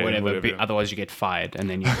 day, whatever. Otherwise you get fired, and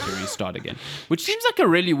then you have to restart again. Which seems like a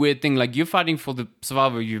really weird thing. Like you're fighting for the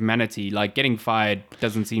survival of humanity. Like getting fired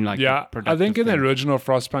doesn't seem like a productive I think in thing. the original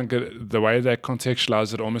Frostpunk, the way they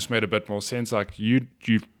contextualized it almost made a bit more sense. Like you're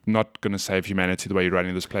not going to save humanity the way you're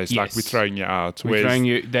running this place. Yes. Like we're throwing you out. We're throwing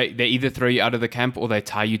you. They either throw you out of the camp or they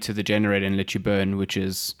tie you to the generator and let you burn, which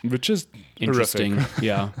is interesting. Horrific.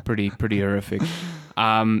 Yeah, pretty horrific.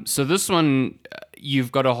 So this one,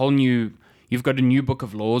 you've got a new book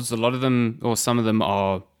of laws. A lot of them, or some of them,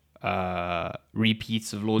 are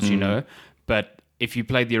repeats of laws. But if you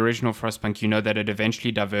played the original Frostpunk, you know that it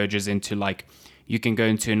eventually diverges into like you can go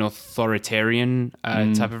into an authoritarian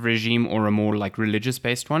type of regime or a more like religious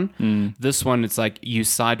based one. This one, it's like you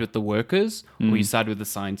side with the workers or you side with the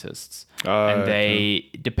scientists, and they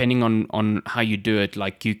depending on how you do it,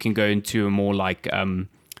 like you can go into a more like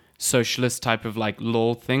socialist type of like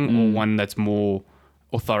law thing, or one that's more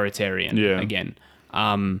authoritarian again.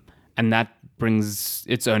 And that brings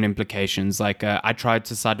its own implications. Like I tried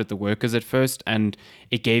to side with the workers at first, and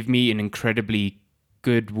it gave me an incredibly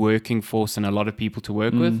good working force and a lot of people to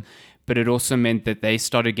work with, but it also meant that they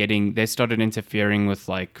started interfering with,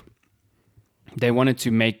 like, they wanted to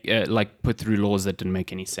make put through laws that didn't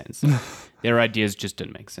make any sense. Their ideas just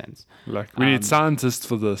didn't make sense. Like we need scientists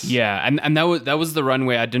for this. Yeah, and that was the run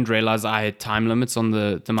where I didn't realize I had time limits on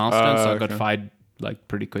the milestone, so I got fired like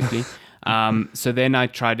pretty quickly. So then I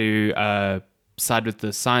tried to side with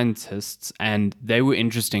the scientists, and they were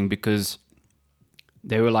interesting because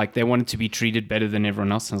they were like, they wanted to be treated better than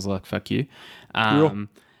everyone else. And I was like, fuck you.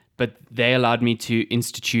 But they allowed me to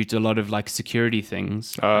institute a lot of like security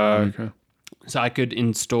things. So I could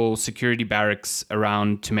install security barracks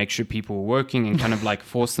around to make sure people were working and kind of like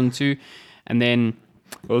force them to. And then...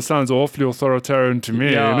 Well, it sounds awfully authoritarian to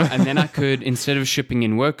me. Yeah, and then I could, instead of shipping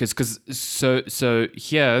in workers, because so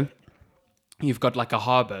here... You've got like a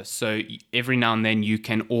harbor, so every now and then you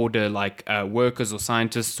can order like workers or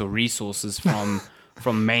scientists or resources from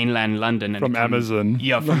mainland London. And from Amazon.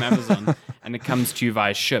 Yeah, from Amazon. And it comes to you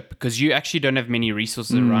via ship, because you actually don't have many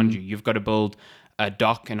resources around you. You've got to build a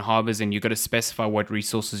dock and harbors, and you've got to specify what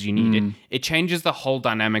resources you need. It changes the whole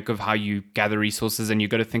dynamic of how you gather resources, and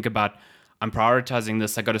you've got to think about, I'm prioritizing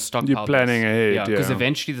this. I got to stockpile. You're planning ahead, yeah, because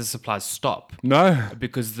eventually the supplies stop. No,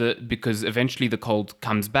 because eventually the cold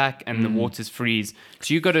comes back and the waters freeze.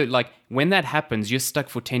 So you got to, like, when that happens, you're stuck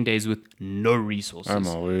for 10 days with no resources. Oh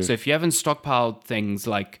my word. So if you haven't stockpiled things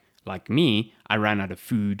like me, I ran out of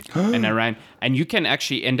food and you can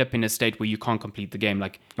actually end up in a state where you can't complete the game.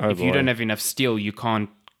 Like you don't have enough steel, you can't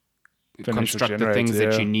construct the things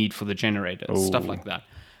that you need for the generator, stuff like that.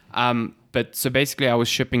 But so basically I was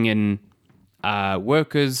shipping in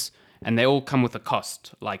workers, and they all come with a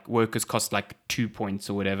cost. Like workers cost like 2 points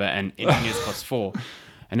or whatever, and engineers cost 4.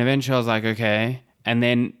 And eventually I was like, okay. And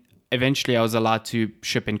then eventually I was allowed to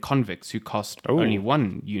ship in convicts who cost only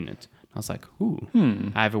 1 unit. I was like,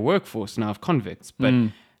 I have a workforce now of convicts, but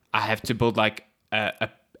I have to build like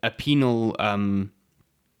a penal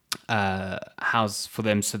house for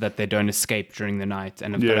them so that they don't escape during the night.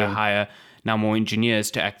 And I've got to hire now more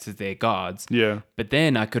engineers to act as their guards. Yeah. But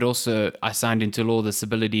then I signed into law this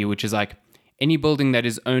ability, which is like any building that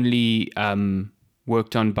is only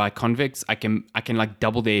worked on by convicts, I can like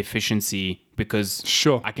double their efficiency because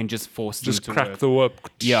I can just force them to crack work. the whip.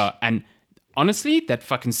 Yeah, and honestly, that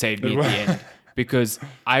fucking saved me at the end because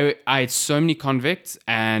I had so many convicts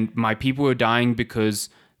and my people were dying because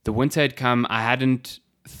the winter had come. I hadn't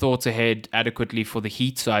thought ahead adequately for the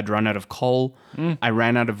heat, so I'd run out of coal. I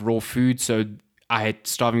ran out of raw food, so I had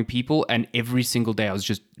starving people, and every single day I was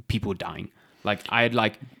just people dying. Like I had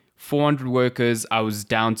like 400 workers. I was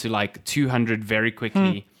down to like 200 very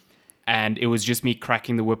quickly. And it was just me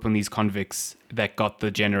cracking the whip on these convicts that got the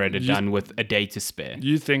generator done with a day to spare.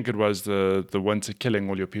 You think it was the winter killing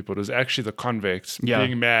all your people. It was actually the convicts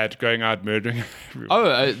being mad, going out murdering everyone.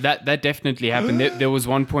 Oh, that definitely happened. There was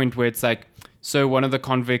one point where it's like, so one of the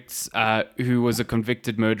convicts who was a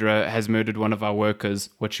convicted murderer has murdered one of our workers.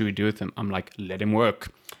 What should we do with him? I'm like, let him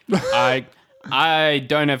work. I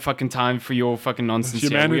don't have fucking time for your fucking nonsense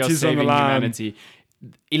here. We are saving humanity.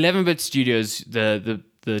 11-bit Studios, the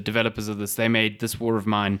developers of this, they made This War of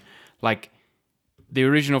Mine. Like, the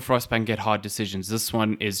original Frostpunk get hard decisions. This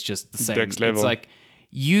one is just the same. Next level. It's like,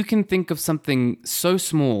 you can think of something so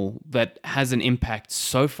small that has an impact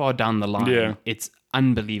so far down the line. Yeah. It's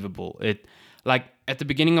unbelievable. Like, at the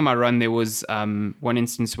beginning of my run, there was one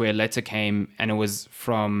instance where a letter came, and it was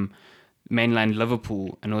from mainland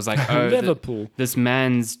Liverpool. And it was like, oh, Liverpool. This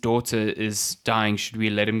man's daughter is dying. Should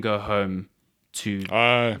we let him go home to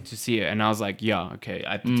see her? And I was like, yeah, okay.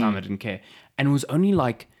 At the time I didn't care. And it was only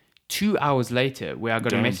like 2 hours later where I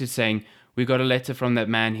got a message saying, we got a letter from that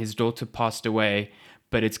man, his daughter passed away,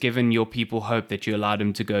 but it's given your people hope that you allowed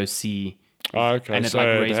him to go see. Okay. And it like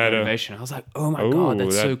raised motivation. I was like, oh my God,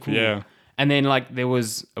 that's so cool. Yeah. And then like there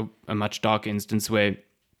was a much darker instance where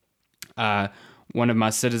one of my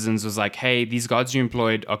citizens was like, hey, these guards you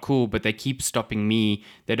employed are cool, but they keep stopping me.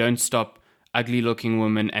 They don't stop ugly looking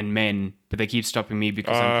women and men, but they keep stopping me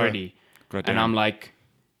because I'm pretty. And I'm like,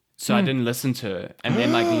 so I didn't listen to her. And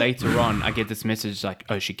then like later on, I get this message like,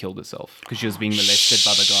 oh, she killed herself because she was being molested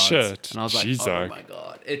by the guards. Shit. And I was like, oh my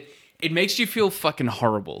God. It makes you feel fucking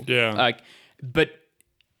horrible. Yeah. Like, but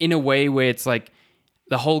in a way where it's like,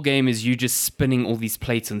 the whole game is you just spinning all these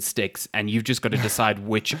plates and sticks, and you've just got to decide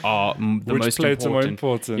which are the Which most plates important. are more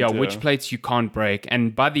important, Yeah, yeah. which plates you can't break.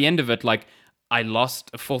 And by the end of it, like, I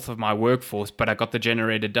lost a fourth of my workforce, but I got the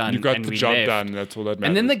generator done. You got and the we job left. done. That's all that matters.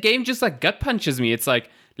 And then the game just like gut punches me. It's like,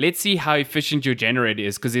 let's see how efficient your generator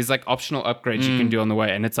is, because there's like optional upgrades you can do on the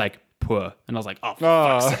way, and it's like poor. And I was like, oh, for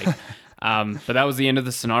fuck's sake. But that was the end of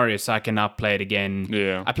the scenario, so I can now play it again.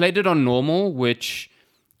 Yeah. I played it on normal, which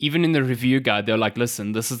even in the review guide, they're like,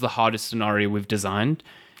 listen, this is the hardest scenario we've designed.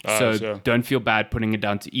 So don't feel bad putting it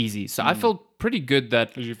down to easy. So I felt pretty good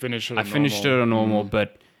that Did you finish it I finished it on normal,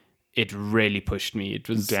 but it really pushed me. It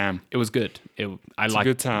was It was good. It's a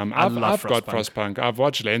good time. I've got Frostpunk. I've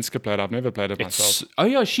watched Lenska play it. I've never played it myself. Oh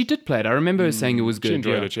yeah, she did play it. I remember her saying it was good. She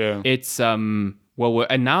enjoyed it, yeah. It's well,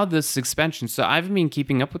 and now this expansion. So I haven't been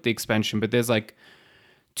keeping up with the expansion, but there's like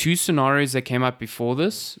 2 scenarios that came out before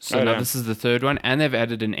this. So now this is the 3rd one, and they've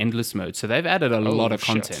added an endless mode. So they've added a lot of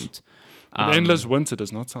content. Endless Winter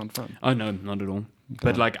does not sound fun. Oh no, not at all.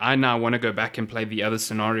 But like I now want to go back and play the other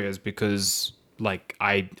scenarios because like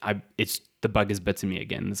it's the bug has bitten me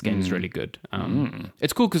again. This game is really good.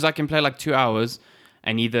 It's cool because I can play like 2 hours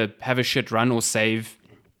and either have a shit run or save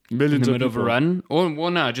Millions in the middle of a people. run, or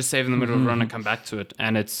well, no, just save in the middle of a run and come back to it,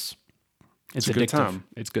 and it's a addictive. good time.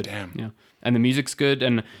 It's good. Damn. Yeah, and the music's good,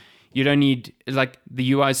 and you don't need like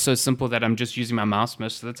the UI is so simple that I'm just using my mouse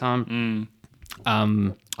most of the time.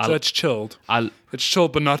 So it's chilled. I It's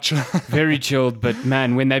chilled, but not chilled. very chilled, but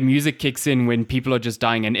man, when that music kicks in, when people are just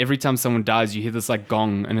dying, and every time someone dies, you hear this like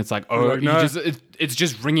gong, and it's like, oh, Like, no. it's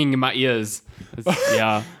just ringing in my ears.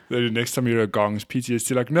 Yeah, The next time you hear a gongs,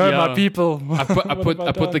 PTSD, like, no, Yeah. my people. I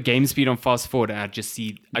put the game speed on fast forward, and I just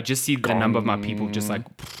see the number of my people just like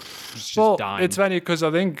just dying. It's funny because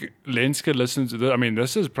I think Lenska listened to this. I mean,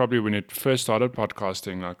 this is probably when it first started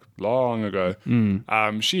podcasting, like long ago.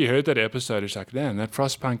 She heard that episode. She's like, damn, that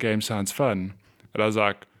Frostpunk game sounds fun. And I was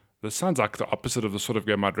like, this sounds like the opposite of the sort of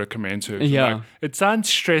game I'd recommend to her. Yeah. Like, it sounds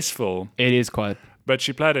stressful, It is quite. but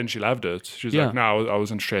she played it and she loved it. She was like, no, I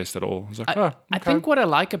wasn't stressed at all. I was like, I think what I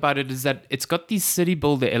like about it is that it's got these city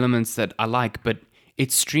builder elements that I like, but it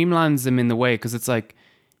streamlines them in the way because it's like,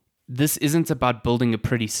 this isn't about building a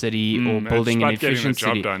pretty city or building an efficient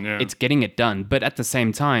city. Done, yeah. It's getting it done. But at the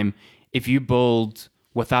same time, if you build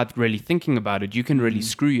without really thinking about it, you can really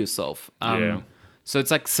screw yourself. So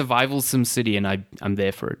it's like survival sim city, and I'm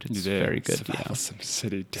there for it. It's very good. Survival Sim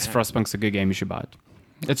City. Damn. Frostpunk's a good game. You should buy it.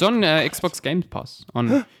 It's on Xbox Game Pass.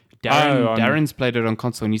 Darren's played it on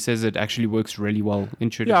console, and he says it actually works really well.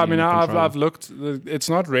 Intuitively. Yeah, I mean, I've looked. It's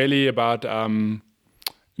not really about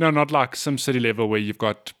not like SimCity level where you've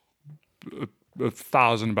got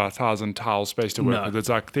 1,000 by 1,000 tile space to work with. It's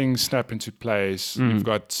like things snap into place. You've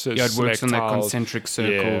got it works on that concentric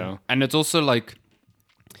circle, and it's also like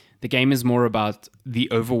the game is more about the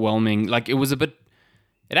overwhelming. Like it was a bit.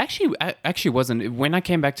 It actually wasn't. When I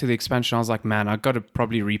came back to the expansion, I was like, man, I got to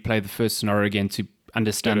probably replay the first scenario again to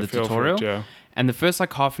understand the tutorial. And the first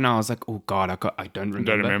like half an hour, I was like, oh god, I don't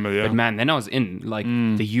remember. Yeah. But man, then I was in. Like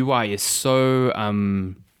the UI is so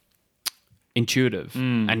intuitive,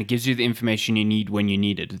 and it gives you the information you need when you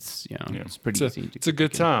need it. It's it's pretty easy. It's a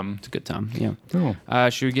good time. It's a good time. Yeah. Oh.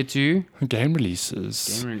 Should we get to game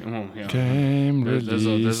releases? Game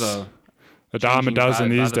release. There's a dime a dozen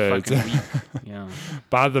these days. Yeah.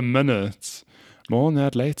 By the minute. More on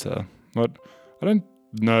that later. But I don't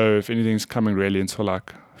know if anything's coming really until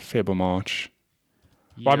like Feb or March.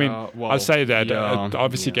 Well, I mean, I say that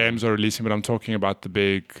obviously games are releasing, but I'm talking about the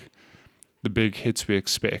big hits we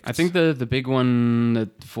expect. I think the big one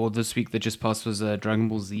that for this week that just passed was Dragon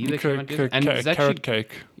Ball Z. That came out, and it's actually, Carrot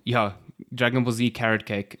Cake. Yeah, Dragon Ball Z Carrot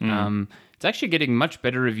Cake. It's actually getting much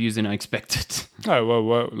better reviews than I expected. Oh,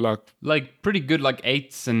 well, like pretty good, like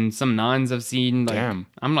 8s and some 9s I've seen. Like, damn.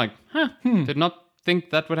 I'm like, did not think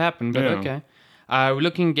that would happen, but okay. We're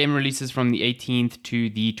looking at game releases from the 18th to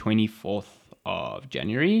the 24th of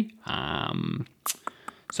January. So on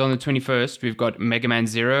the 21st, we've got Mega Man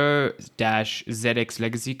Zero -ZX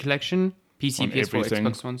Legacy Collection, PC, PS4, everything.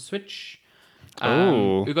 Xbox One, Switch.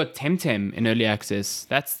 We've got Temtem in early access.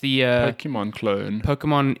 That's the Pokemon clone.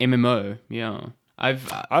 Pokemon MMO. Yeah,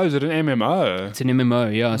 is it an MMO? It's an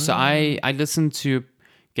MMO. Yeah. So I listened to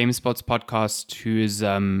GameSpot's podcast, who is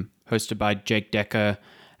hosted by Jake Decker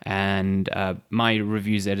and my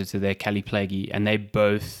reviews editor there, Callie Plaguey, and they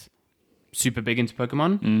both super big into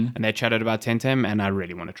Pokemon, and they chatted about Temtem, and I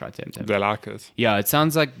really want to try Temtem. They like it. Yeah, it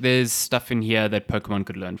sounds like there's stuff in here that Pokemon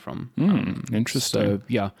could learn from. Interesting. So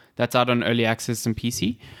yeah, that's out on early access and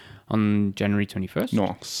PC on January 21st.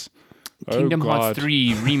 Nice. Kingdom Hearts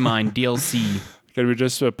 3 Remind DLC. Can we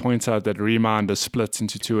just point out that Remind is split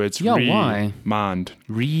into two? It's why? Mind.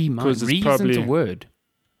 Remind. Re isn't a word.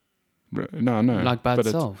 No. Like by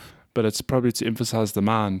itself. But it's probably to emphasize the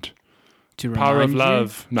mind. To Power of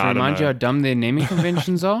love. To remind you how dumb their naming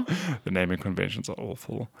conventions are. The naming conventions are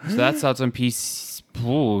awful. So that's out on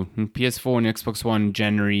PS4 and Xbox One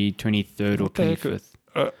January 23rd or 25th.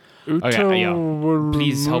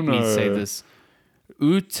 Please help me say this.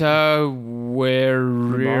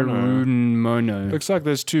 Utawerumono. Looks like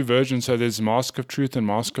there's two versions. So there's Mask of Truth and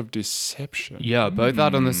Mask of Deception. Yeah, both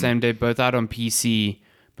out on the same day, both out on PC.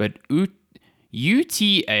 But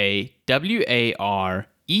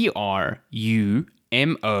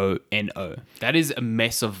UTAWARERUMONO. That is a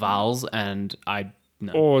mess of vowels, and I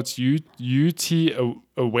know. Oh, it's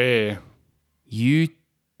UT-aware.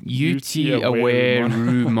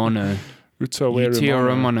 UTAWARERUMONO.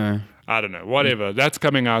 Utawerumono. I don't know. Whatever. That's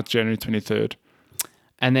coming out January 23rd.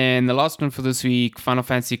 And then the last one for this week, Final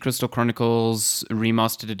Fantasy Crystal Chronicles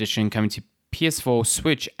Remastered Edition, coming to PS4,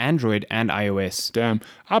 Switch, Android, and iOS. Damn.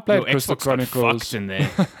 I played Crystal Xbox Chronicles. got fucked in there.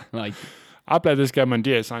 Like, I played this game on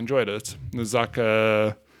DS. I enjoyed it. There's like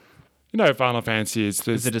a... Final Fantasy. Is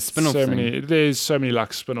it a spin-off thing? There's so many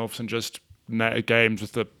like spin-offs and just games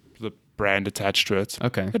with the brand attached to it.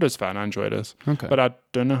 Okay. It was fun. I enjoyed it. Okay. But I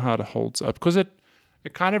don't know how it holds up. Because it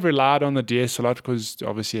kind of relied on the DS a lot because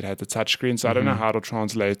obviously it had the touchscreen. So I don't know how it'll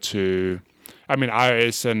translate to... I mean,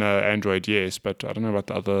 iOS and Android, yes, but I don't know about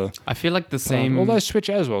the other... I feel like the same... although Switch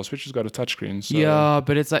as well. Switch has got a touchscreen. So. Yeah,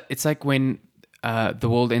 but it's like when The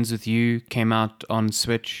World Ends With You came out on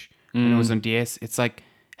Switch and it was on DS. It's like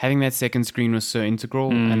having that second screen was so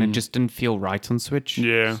integral and it just didn't feel right on Switch.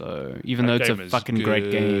 Yeah. So even though it's a fucking great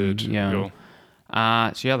game. Yeah. Cool.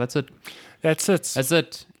 So yeah, that's it. That's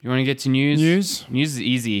it. You want to get to news? News is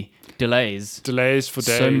easy. Delays for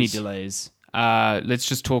days. So many delays. Let's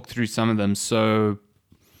just talk through some of them. So,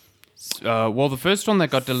 the first one that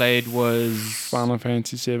got delayed was Final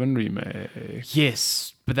Fantasy VII Remake.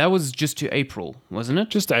 Yes, but that was just to April, wasn't it?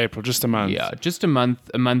 Just April, just a month. Yeah, just a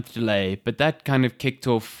month delay. But that kind of kicked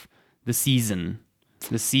off the season.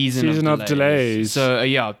 The season of delays. So,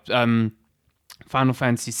 Final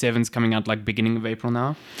Fantasy VII's coming out like beginning of April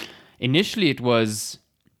now. Initially, it was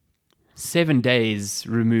 7 days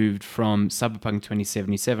removed from Cyberpunk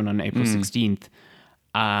 2077 on April 16th.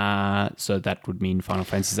 So that would mean Final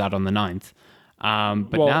Fantasy's out on the 9th.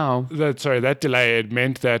 Now... that delay, it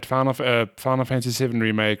meant that Final Fantasy VII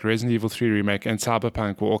Remake, Resident Evil 3 Remake, and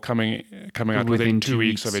Cyberpunk were all coming out within 2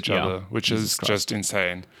 weeks of each other, which is just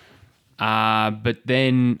insane. But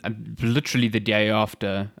then, literally the day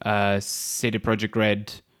after, CD Projekt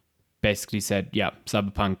Red basically said, "Yeah,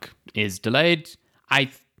 Cyberpunk is delayed." I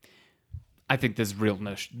think there's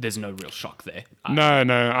no real shock there.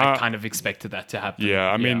 I kind of expected that to happen. Yeah,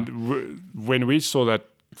 I mean, when we saw that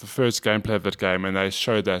the first gameplay of that game, and they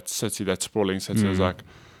showed that city, that sprawling city, I was like,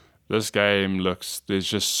 this game there's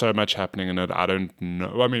just so much happening in it. I don't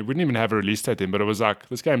know. I mean, we didn't even have a release date then, but it was like,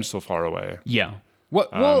 this game's still far away. Yeah.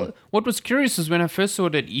 What was curious is when I first saw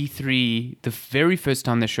it at E3, the very first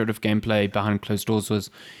time they showed off gameplay behind closed doors was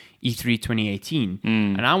E3 2018.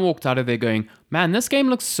 And I walked out of there going, man, this game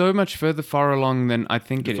looks so much further far along than I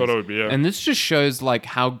think it is. It would be, yeah. And this just shows like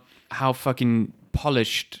how fucking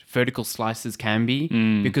polished vertical slices can be,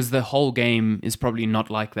 because the whole game is probably not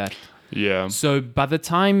like that. Yeah. So by the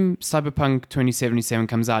time Cyberpunk 2077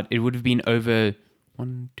 comes out, it would have been over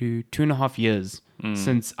 2.5 years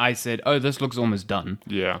since I said, "Oh, this looks almost done."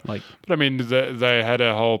 Yeah, but I mean, they had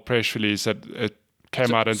a whole press release that it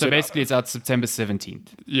came out and so said, basically it's out September 17th.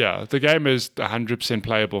 Yeah, the game is 100%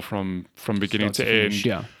 playable from beginning to end. Finish,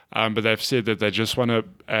 yeah. But they've said that they just want to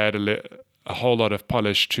add a whole lot of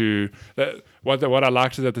polish to what I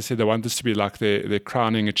liked is that they said they want this to be like the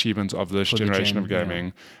crowning achievement of this generation of gaming.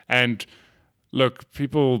 Yeah. And look,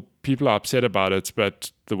 people are upset about it,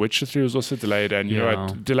 but The Witcher 3 was also delayed, and you know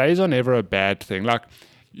what? Delays are never a bad thing. Like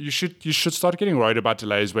you should start getting worried about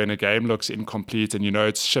delays when a game looks incomplete and you know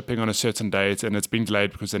it's shipping on a certain date and it's being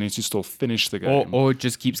delayed because they need to still finish the game. Or it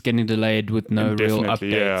just keeps getting delayed with no real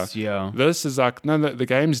updates. Yeah. This is like, no, the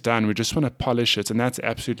game's done. We just want to polish it, and that's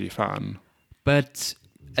absolutely fine. But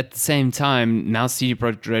at the same time, now CD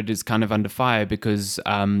Projekt Red is kind of under fire because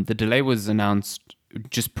the delay was announced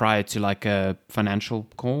just prior to like a financial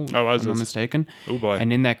call, if I'm not mistaken. Oh boy.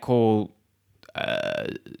 And in that call,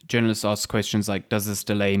 journalists asked questions like, does this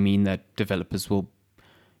delay mean that developers will,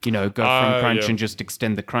 go from crunch and just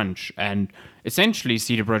extend the crunch? And essentially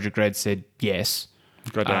CD Projekt Red said yes.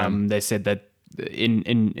 They said that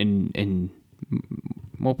in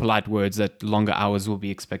more polite words, that longer hours will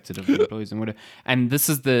be expected of the employees and whatever. And this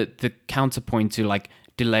is the counterpoint to like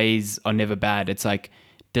delays are never bad. It's like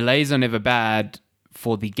delays are never bad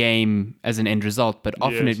for the game as an end result, but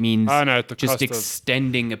often it means just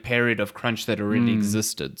extending a period of crunch that already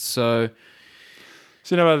existed. So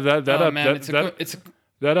you know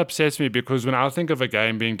that upsets me, because when I think of a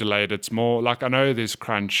game being delayed, it's more like, I know there's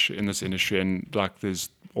crunch in this industry and like there's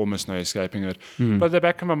almost no escaping it. But at the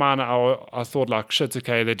back of my mind, I thought like, shit,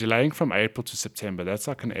 okay, they're delaying from April to September. That's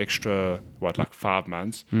like an extra, 5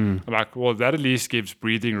 months? I'm like, well, that at least gives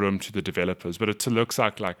breathing room to the developers. But it looks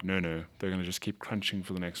like no, they're going to just keep crunching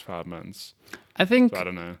for the next 5 months. I think, so I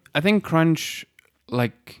don't know. I think crunch,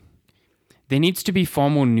 like, there needs to be far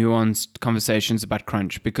more nuanced conversations about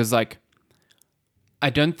crunch, because like, I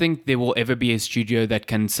don't think there will ever be a studio that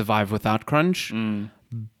can survive without crunch.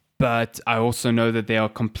 But I also know that there are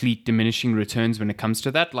complete diminishing returns when it comes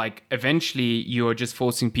to that. Like, eventually, you're just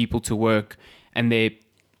forcing people to work, and their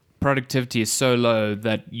productivity is so low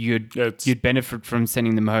that you'd benefit from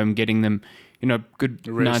sending them home, getting them, good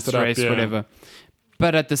night's rest, whatever.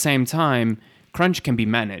 But at the same time, crunch can be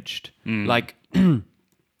managed. Like,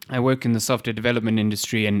 I work in the software development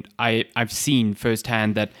industry, and I've seen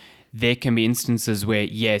firsthand that there can be instances where,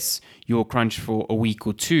 yes, you'll crunch for a week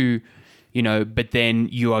or two, but then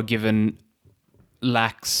you are given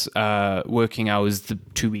lax working hours the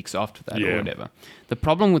 2 weeks after that or whatever. The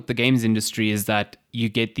problem with the games industry is that you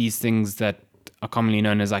get these things that are commonly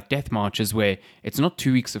known as like death marches, where it's not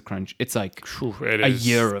 2 weeks of crunch, it's like a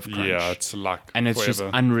year of crunch. Yeah, it's like and it's forever.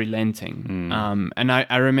 Just unrelenting. And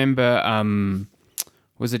I remember,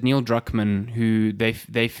 was it Neil Druckmann, who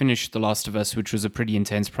they finished The Last of Us, which was a pretty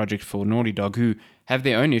intense project for Naughty Dog, who have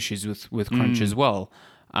their own issues with crunch as well.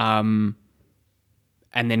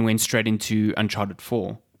 And then went straight into Uncharted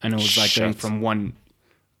 4. And it was like going from one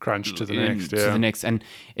crunch to the next. To the next. And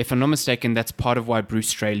if I'm not mistaken, that's part of why Bruce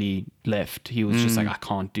Straley left. He was just like, I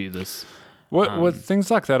can't do this. With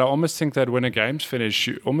things like that, I almost think that when a game's finished,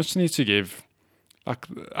 you almost need to give, like,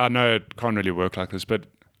 I know it can't really work like this, but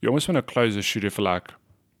you almost want to close a shooter for like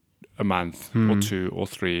a month or 2 or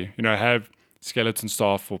 3. Have skeleton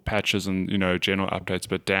staff for patches and general updates.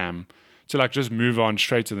 But damn, to like just move on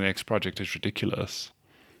straight to the next project is ridiculous.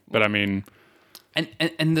 But I mean,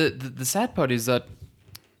 and the sad part is that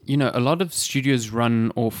a lot of studios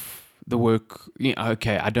run off the work.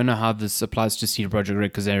 Okay, I don't know how this applies to CD Projekt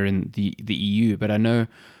Red because they're in the EU, but I know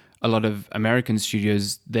a lot of American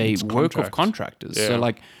studios, they work off contractors. Yeah. So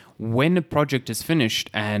like when a project is finished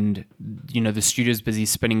and the studio's busy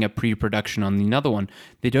spinning up pre-production on another one,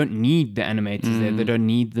 they don't need the animators there. They don't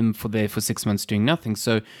need them for 6 months doing nothing.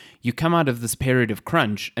 So you come out of this period of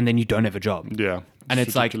crunch and then you don't have a job. Yeah. And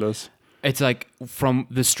it's ridiculous. It's like from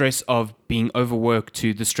the stress of being overworked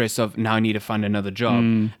to the stress of now I need to find another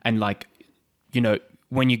job. And like,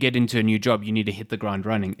 when you get into a new job, you need to hit the ground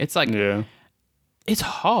running. It's like, it's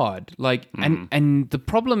hard. Like, and the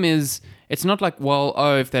problem is, it's not like, well,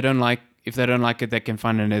 if they don't like it, they can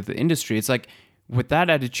find another industry. It's like, with that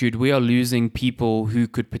attitude, we are losing people who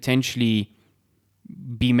could potentially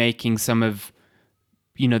be making some of,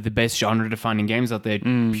 the best genre-defining games out there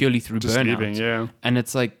purely through Just burnout. leaving, And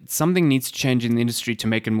it's like something needs to change in the industry to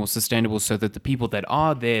make it more sustainable so that the people that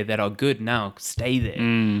are there, that are good now, stay there.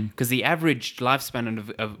 Because the average lifespan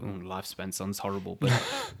of lifespan sounds horrible, but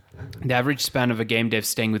the average span of a game dev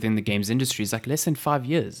staying within the games industry is like less than 5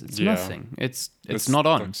 years. It's nothing. It's not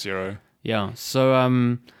on. Like 0. Yeah.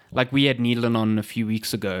 So like we had Needlin on a few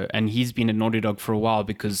weeks ago, and he's been at Naughty Dog for a while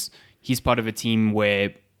because he's part of a team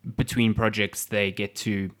where between projects they get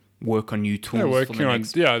to work on new tools.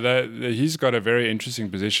 He's got a very interesting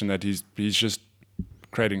position that he's just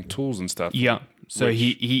creating tools and stuff. Yeah. So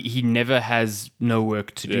he never has no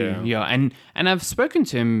work to do. Yeah. And I've spoken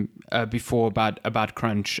to him before about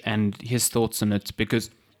crunch and his thoughts on it, because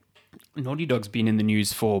Naughty Dog's been in the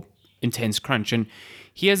news for intense crunch, and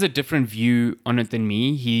he has a different view on it than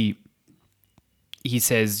me. He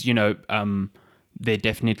says, there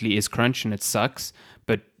definitely is crunch and it sucks,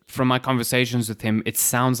 but from my conversations with him, it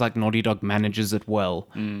sounds like Naughty Dog manages it well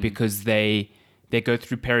because they go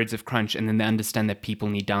through periods of crunch and then they understand that people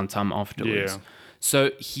need downtime afterwards. Yeah.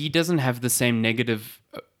 So he doesn't have the same negative,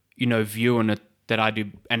 view on it that I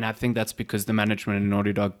do, and I think that's because the management in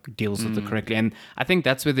Naughty Dog deals with it correctly. And I think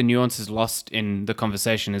that's where the nuance is lost in the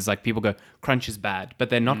conversation. Is like people go, crunch is bad, but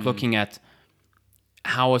they're not looking at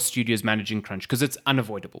how a studio is managing crunch, because it's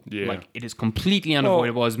unavoidable. Yeah. Like it is completely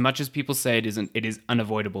unavoidable. As much as people say it isn't, it is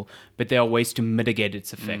unavoidable. But there are ways to mitigate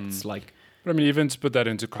its effects. Like, But I mean, even to put that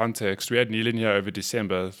into context, we had Nealon here over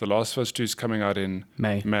December. The Last of Us 2 is coming out in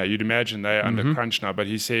May. You'd imagine they're under crunch now, but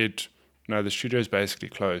he said, no, the studio is basically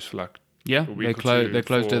closed for like yeah, a week they're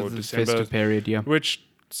closed for at the December, festive period. Yeah, which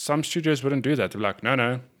some studios wouldn't do that. They're like,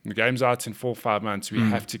 no, the game's out in 4 or 5 months. We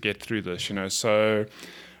have to get through this, So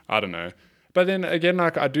I don't know. But then again,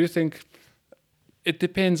 like I do think it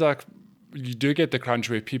depends. Like you do get the crunch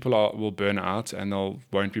where people will burn out and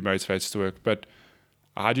won't be motivated to work. But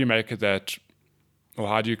how do you make it that, or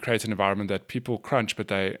how do you create an environment that people crunch, but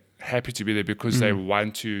they're happy to be there because they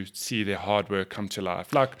want to see their hard work come to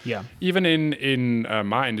life? Like even in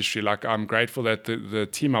my industry, like I'm grateful that the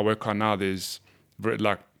team I work on now, there's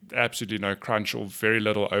like absolutely no crunch or very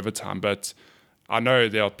little overtime. But I know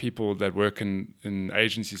there are people that work in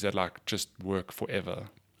agencies that like just work forever,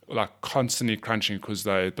 like constantly crunching because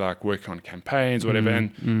they like working on campaigns or whatever.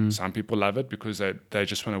 And some people love it because they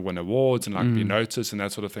just want to win awards and like be noticed and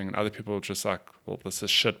that sort of thing. And other people are just like, well, this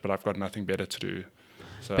is shit, but I've got nothing better to do.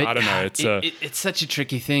 So but I don't know. It's such a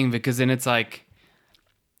tricky thing, because then it's like,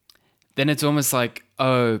 then it's almost like,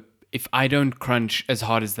 oh, if I don't crunch as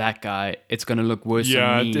hard as that guy, it's going to look worse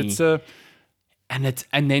on me.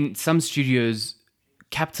 And then some studios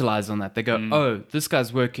capitalize on that. They go, oh, this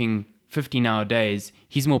guy's working 15-hour days.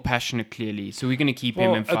 He's more passionate, clearly. So we're going to keep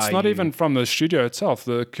him and fire it's not even from the studio itself,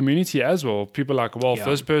 the community as well. People are like, well, if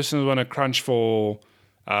this person want to crunch for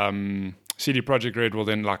CD Projekt Red, well,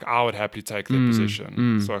 then like I would happily take their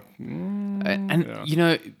position. It's like,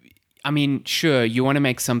 I mean, sure, you want to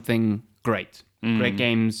make something great. Great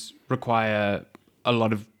games require a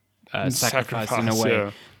lot of sacrifice in a way.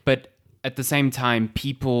 Yeah. But at the same time,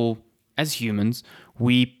 people, as humans,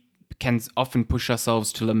 we can often push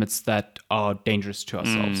ourselves to limits that are dangerous to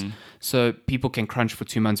ourselves. So people can crunch for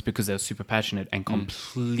 2 months because they're super passionate and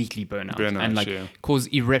completely burn out and like cause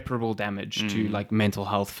irreparable damage to like mental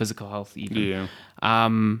health, physical health even.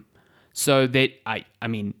 So that I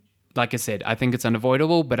mean, like I said, I think it's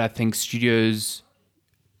unavoidable, but I think the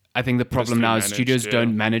problem now is studios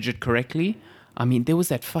don't manage it correctly. I mean, there was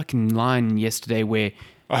that fucking line yesterday where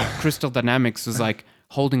Crystal Dynamics was like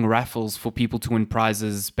holding raffles for people to win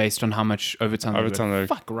prizes based on how much overtime they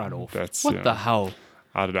Fuck right off. That's, what the hell?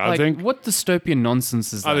 I don't know. Like, I think what dystopian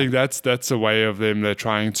nonsense is that? I think that's a way of them. They're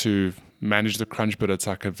trying to manage the crunch, but it's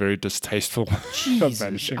like a very distasteful way of Jesus,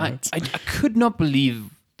 managing it. I could not believe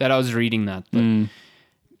that I was reading that. But,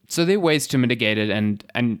 so there are ways to mitigate it, and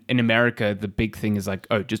in America, the big thing is like,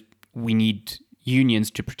 we need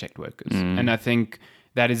unions to protect workers, and I think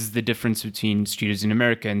that is the difference between studios in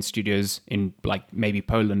America and studios in like maybe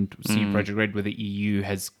Poland, CD Projekt Red, where the EU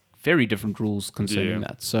has very different rules concerning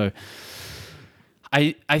that. So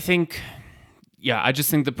I think, I just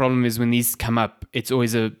think the problem is when these come up, it's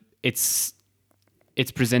always it's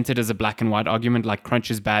presented as a black and white argument, like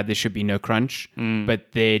crunch is bad, there should be no crunch,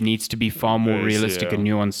 but there needs to be far more realistic and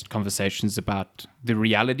nuanced conversations about the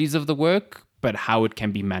realities of the work, but how it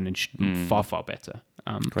can be managed far, far better.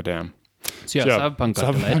 God damn. So Cyberpunk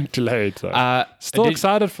got delayed. So. Still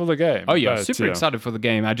excited for the game. Oh yeah, super excited for the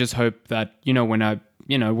game. I just hope that when I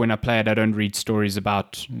play it, I don't read stories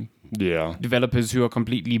about developers who are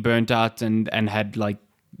completely burnt out and had like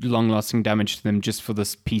long-lasting damage to them just for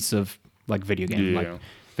this piece of like video game. Like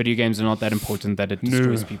video games are not that important that it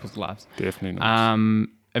destroys people's lives. Definitely not.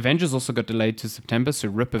 Avengers also got delayed to September, so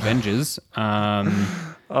rip Avengers.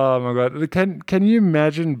 Oh my god! Can you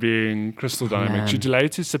imagine being Crystal Dynamics? You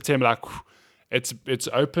delayed to September, like it's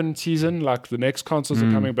open season, like the next consoles are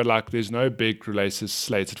coming, but like there's no big releases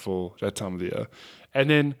slated for that time of the year, and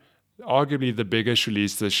then arguably the biggest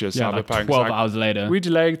release this year, Cyberpunk, like 12 hours later, we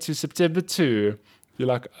delayed to September 2. You're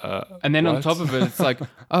like, and then what? on top of it, it's like,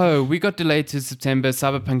 oh, we got delayed to September.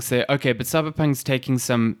 Cyberpunk's there, okay, but Cyberpunk's taking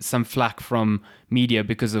some flack from media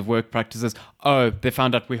because of work practices. Oh, they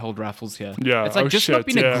found out we hold raffles here. Yeah, it's like not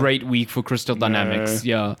been a great week for Crystal Dynamics.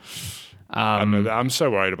 Yeah, I'm so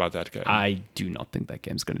worried about that game. I do not think that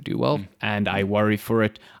game's going to do well, and I worry for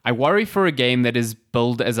it. I worry for a game that is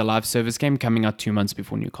billed as a live service game coming out 2 months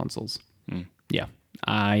before new consoles. Yeah,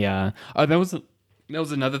 there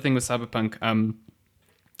was another thing with Cyberpunk.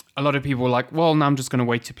 A lot of people were like, well, now I'm just going to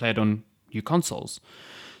wait to play it on new consoles.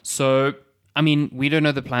 So, I mean, we don't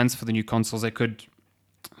know the plans for the new consoles. They could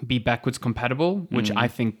be backwards compatible, which I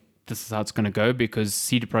think this is how it's going to go because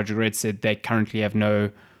CD Projekt Red said they currently have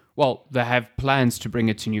they have plans to bring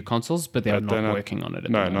it to new consoles, but they're not working on it at the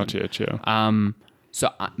moment. Not yet, yeah. So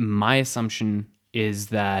my assumption is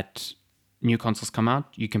that new consoles come out,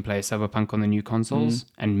 you can play Cyberpunk on the new consoles,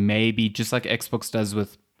 and maybe just like Xbox does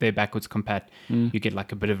with their backwards compat, you get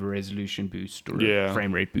like a bit of a resolution boost or a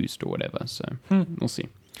frame rate boost or whatever. So we'll see.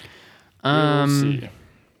 We'll see.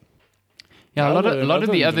 Yeah, a lot of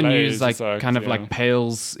the other news like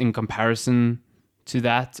pales in comparison to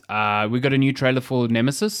that. We got a new trailer for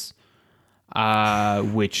Nemesis,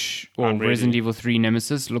 Resident Evil 3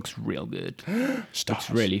 Nemesis looks real good. Looks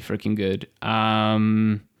really freaking good.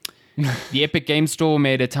 The Epic Game Store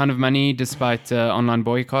made a ton of money despite online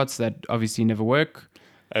boycotts that obviously never work.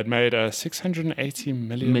 It made $680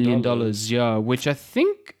 million, yeah, which I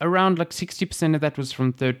think around like 60% of that was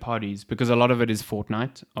from third parties because a lot of it is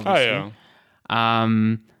Fortnite, obviously. Oh,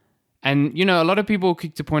 yeah. And, a lot of people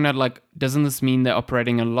kick to point out, like, doesn't this mean they're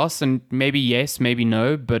operating at a loss? And maybe yes, maybe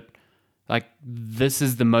no, but, like, this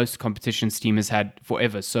is the most competition Steam has had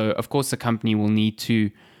forever. So, of course, the company will need to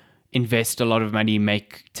invest a lot of money,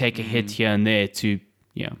 take a hit here and there to,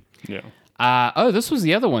 Yeah. This was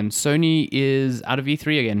the other one. Sony is out of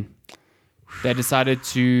E3 again. They decided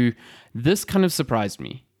to... This kind of surprised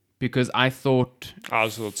me because I thought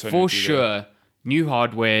for sure, new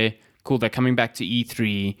hardware, cool, they're coming back to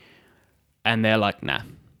E3, and they're like, nah.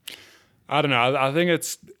 I don't know. I think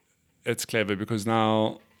it's clever because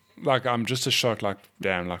now, like, I'm just as shocked, like,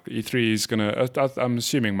 damn, like, E3 is going to... I'm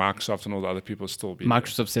assuming Microsoft and all the other people still be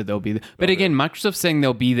Microsoft there. said they'll be there. But again, Microsoft saying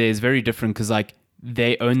they'll be there is very different because, like,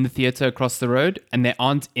 they own the theater across the road and they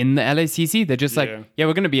aren't in the LACC. They're just like,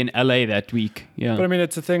 we're going to be in LA that week. Yeah. But I mean,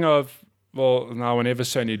 it's a thing of, well, now whenever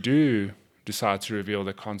Sony do decide to reveal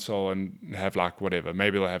the console and have like whatever,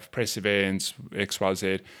 maybe they'll have press events, X, Y,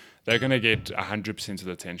 Z, they're going to get 100% of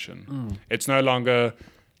the attention. It's no longer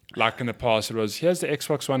like in the past, it was, here's the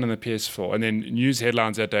Xbox One and the PS4. And then news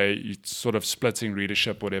headlines that day, sort of splitting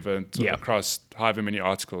readership, whatever, across however many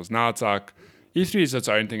articles. Now it's like, E3 is its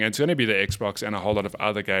own thing. And it's going to be the Xbox and a whole lot of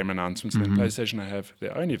other game announcements. And then PlayStation have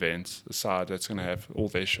their own events aside that's going to have all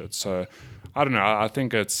their shit. So, I don't know. I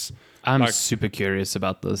think it's... I'm super curious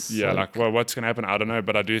about this. Yeah, what's going to happen? I don't know.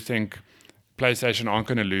 But I do think PlayStation aren't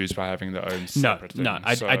going to lose by having their own separate thing.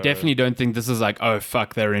 I definitely don't think this is like, oh,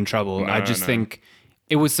 fuck, they're in trouble. I just think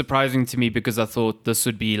it was surprising to me because I thought this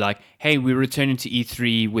would be like, hey, we're returning to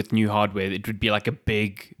E3 with new hardware. It would be like a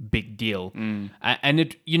big deal. And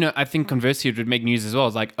it, I think conversely, it would make news as well.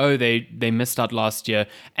 It's like, oh, they missed out last year.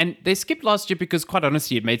 And they skipped last year because quite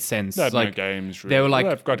honestly, it made sense. They had like, no games, really. They were like,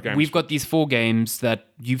 they've got games. We've got these 4 games that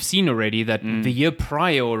you've seen already, that the year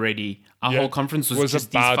prior already, our whole conference was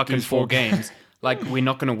just these fucking 4 games. Like, we're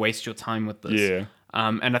not going to waste your time with this. Yeah.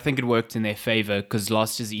 And I think it worked in their favor because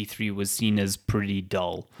last year's E3 was seen as pretty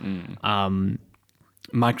dull. Everyone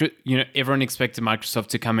expected Microsoft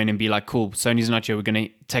to come in and be like, cool, Sony's not here, we're going to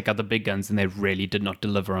take out the big guns, and they really did not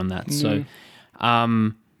deliver on that. So,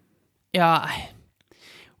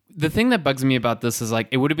 the thing that bugs me about this is like,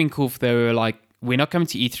 it would have been cool if they were like, we're not coming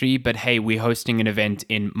to E3, but hey, we're hosting an event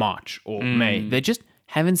in March or May. They just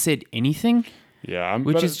haven't said anything. Yeah,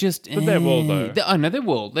 which is just. But they will though. They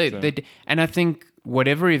will. And I think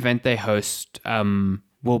whatever event they host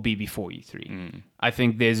will be before E3. I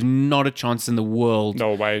think there's not a chance in the world they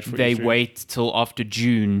E3. wait till after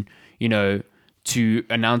June, to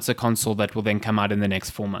announce a console that will then come out in the next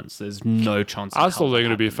 4 months. There's no chance. I still think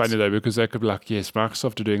it'll be funny though, because they could be like, yes,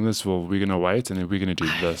 Microsoft are doing this, well, we're going to wait and then we're going to do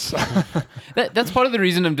this. That's part of the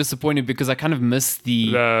reason I'm disappointed, because I kind of miss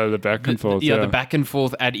the back and forth. The back and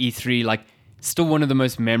forth at E3. Like, still one of the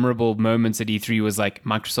most memorable moments at E3 was like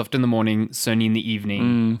Microsoft in the morning, Sony in the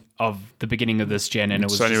evening of the beginning of this gen, and it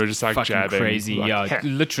was Sony just were just like fucking jabbing, crazy. like,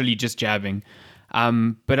 Literally just jabbing.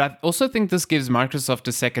 But I also think this gives Microsoft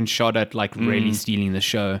a second shot at like really stealing the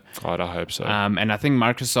show. God, I hope so. And I think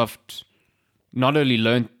Microsoft not only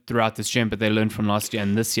learned throughout this gen, but they learned from last year,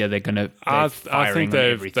 and this year they're gonna. I think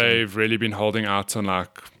they've really been holding out on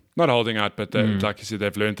not holding out, but like you said,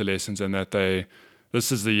 they've learned the lessons, and that this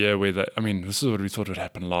is the year where this is what we thought would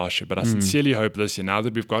happen last year, but I sincerely hope this year, now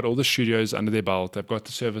that we've got all the studios under their belt, they've got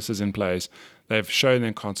the services in place, they've shown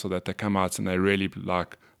their console that they come out and they really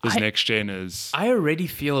like this next gen is. I already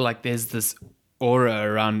feel like there's this aura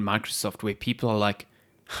around Microsoft where people are like,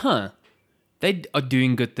 they are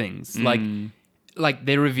doing good things. Like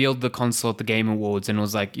they revealed the console at the Game Awards and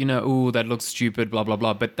was like, that looks stupid, blah, blah,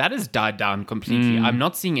 blah. But that has died down completely. I'm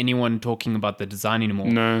not seeing anyone talking about the design anymore.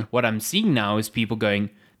 No. What I'm seeing now is people going,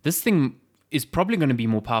 this thing is probably going to be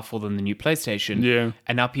more powerful than the new PlayStation. Yeah.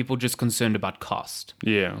 And now people are just concerned about cost.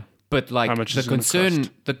 Yeah. But like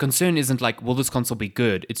the concern isn't like, will this console be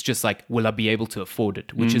good? It's just like, will I be able to afford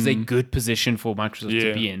it? Which is a good position for Microsoft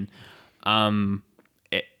to be in.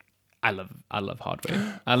 I love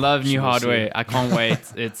hardware. I love new hardware. I can't wait.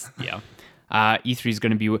 It's E3 is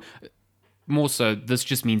going to be more so. This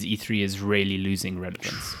just means E3 is really losing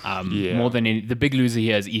relevance. More than the big loser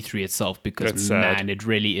here is E3 itself, because it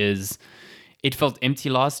really is. It felt empty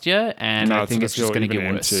last year, and I think it's just going to get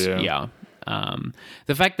worse.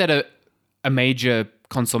 The fact that a major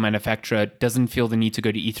console manufacturer doesn't feel the need to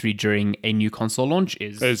go to E3 during a new console launch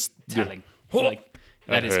is telling.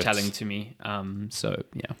 That is telling to me. Doom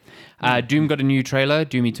got a new trailer,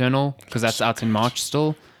 Doom Eternal, because that's out in March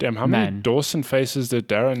still. Damn, how many Dawson faces did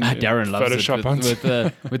Darren loves Photoshop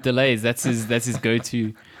it with delays. That's his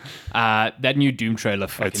go-to. That new Doom trailer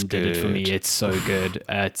fucking did it for me. It's so good.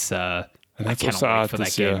 It's and that's I also cannot wait out for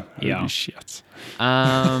this that year. game. Yeah. Holy shit.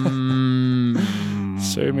 So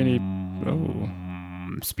many.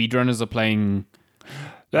 Speedrunners are playing.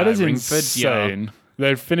 That is Ring insane. Fit,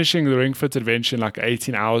 They're finishing the Ring Fit adventure in like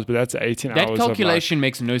 18 hours, but that's 18 hours. That calculation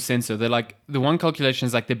makes no sense. So they're like, the one calculation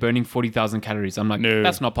is like they're burning 40,000 calories. I'm like, no,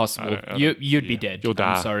 that's not possible. You'd be dead. You'll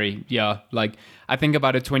die. I'm sorry. Yeah. Like, I think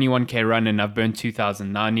about a 21K run and I've burned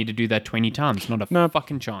 2,000. Now I need to do that 20 times. Not a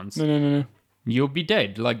fucking chance. No. You'll be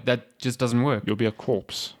dead. Like, that just doesn't work. You'll be a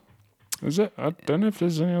corpse. Is it? I don't know if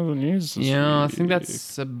there's any other news. I think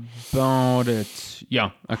that's about it.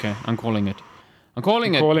 Yeah. Okay. I'm calling it. Yeah, I'm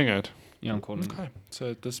calling it. Okay.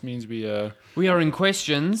 So this means we are in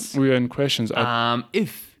questions. We are in questions.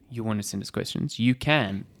 If you want to send us questions, you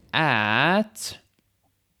can at.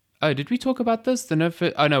 Oh, did we talk about this?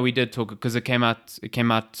 Oh no, we did talk because it came out.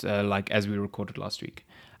 Like as we recorded last week.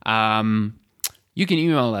 You can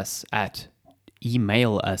email us at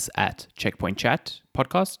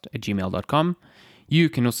checkpointchatpodcast@gmail.com. You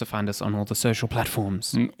can also find us on all the social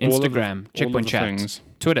platforms: Instagram, Checkpoint Chat,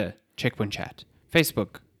 Twitter, Checkpoint Chat,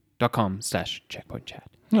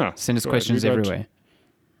 Facebook.com/checkpointchat. Send us questions everywhere.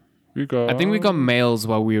 I think we got mails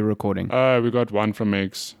while we were recording. We got one from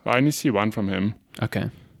Megs. I only see one from him. Okay.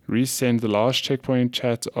 Resend the last Checkpoint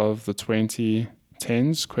Chat of the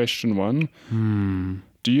 2010s, question 1.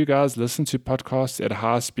 Do you guys listen to podcasts at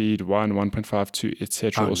high speed, 1, 1.5, 2,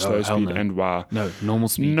 etc., or slow speed, and why? No, normal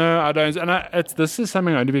speed. No, I don't. And this is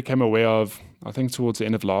something I only became aware of, I think, towards the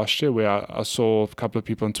end of last year, where I saw a couple of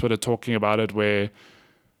people on Twitter talking about it, where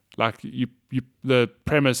like the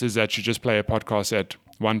premise is that you just play a podcast at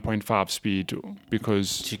 1.5 speed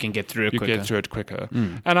because You can get through it you quicker. get through it quicker.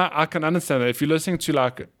 And I can understand that if you're listening to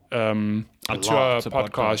like a 2-hour lot of podcast,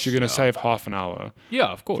 podcasts, you're going to yeah. save half an hour. Yeah,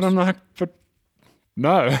 of course. And I'm like, but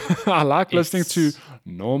no, I like listening to It's-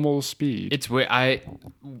 normal speed. It's where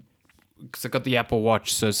because I got the Apple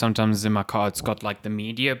Watch, so sometimes in my car it's got like the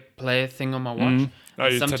media player thing on my watch. Oh,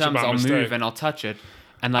 you touch it Sometimes by I'll mistake. move and I'll touch it,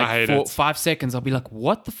 and I like hate for it. 5 seconds I'll be like,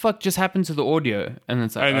 "What the fuck just happened to the audio?" And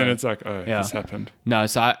it's like, And then oh. it's like, oh, Yeah. this happened. No,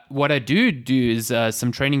 so what I do is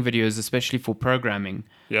some training videos, especially for programming.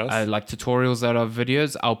 Yes. Like tutorials that are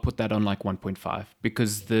videos, I'll put that on like 1.5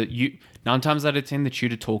 because 9 times out of 10 the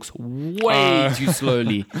tutor talks way too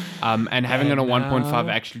slowly, and having it on 1.5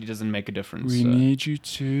 actually doesn't make a difference. We so. need you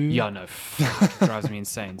to. Yeah, no, fuck, it drives me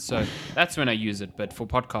insane. So that's when I use it, but for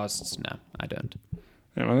podcasts, no, I don't.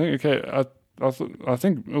 Yeah, I think, okay, I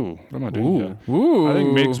think, oh, what am I doing here? Ooh. I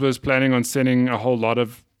think Migs was planning on sending a whole lot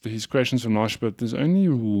of his questions from Nosh, but there's only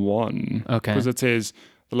one. Okay. Because it says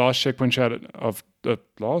the last checkpoint chat of the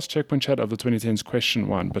 2010s question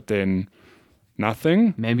 1, but then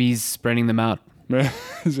nothing. Maybe he's spreading them out.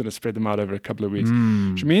 He's going to spread them out over a couple of weeks.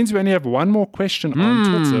 Which means we only have one more question on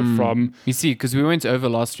Twitter from... You see, because we went over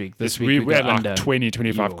last week. This week we we had got like under. 20,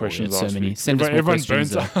 25 Yo, questions that's so last many. week. Send us more Everyone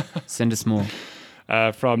questions. burns out. Send us more.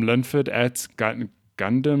 From Linford at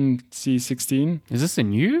Gundam C16. Is this a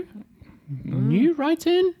new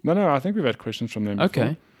write-in? No, I think we've had questions from them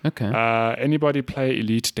before. Okay. Anybody play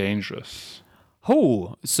Elite Dangerous?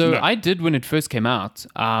 Oh, so No. I did when it first came out.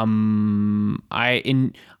 I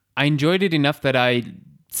enjoyed it enough that I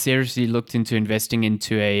seriously looked into investing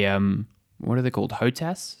into a what are they called?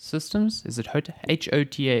 HOTAS systems? Is it HOTAS?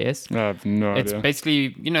 HOTAS? I have no It's idea.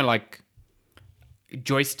 basically, like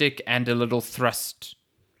joystick and a little thrust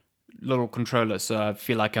little controller, so I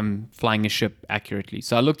feel like I'm flying a ship accurately.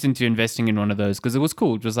 So I looked into investing in one of those because it was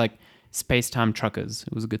cool. It was like Space-Time Truckers.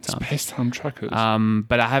 It was a good time. Space-Time Truckers.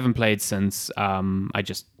 But I haven't played since. I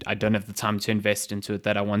don't have the time to invest into it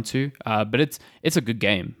that I want to. But it's a good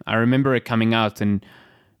game. I remember it coming out and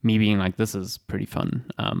me being like, this is pretty fun.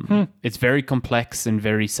 It's very complex and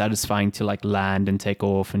very satisfying to like land and take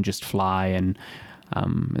off and just fly, and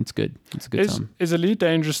it's good. It's a good time. Is Elite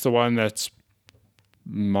Dangerous the one that's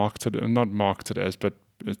not marketed as, but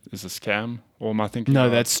is a scam? Or am I thinking? No,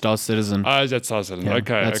 of- that's Star Citizen. Oh, is that Star Citizen? Yeah,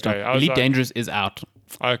 okay. that's Star- I was Elite like- Dangerous is out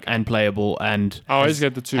Okay. and playable, and I always has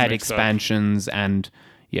get the two had mixed up. expansions, and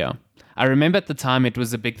yeah. I remember at the time it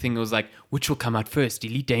was a big thing. It was like, which will come out first,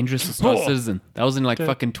 Elite Dangerous or Star Oh. Citizen? That was in like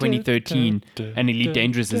fucking 2013, and Elite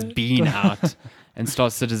Dangerous has been out, and Star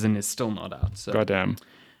Citizen is still not out. So Goddamn.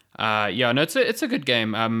 yeah, no, it's a good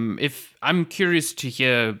game. If I'm curious to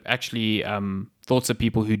hear actually thoughts of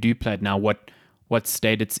people who do play it now, what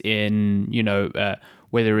state it's in,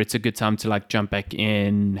 whether it's a good time to like jump back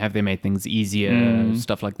in, have they made things easier,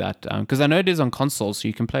 stuff like that. Because I know it is on console, so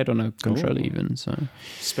you can play it on a controller even. So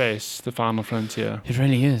Space, the final frontier. it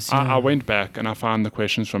really is. I Yeah. went back and I found the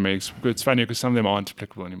questions from Megs. It's funny because some of them aren't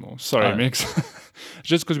applicable anymore. Sorry, Oh. Megs.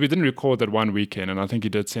 Just because we didn't record that one weekend, and I think he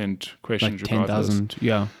did send questions like regardless. 10,000.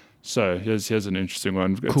 Yeah. So here's an interesting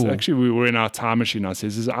one. It's Cool. actually, we were in our time machine now. It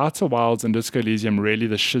says, is Outer Wilds and Disco Elysium really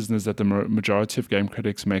the shizners that the majority of game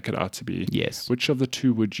critics make it out to be? Yes. Which of the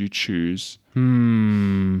two would you choose?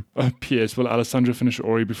 Hmm. P.S. Will Alessandro finish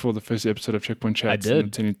Ori before the first episode of Checkpoint Chats I in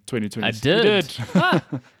did. the 2020? I You did.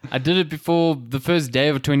 I did it before the first day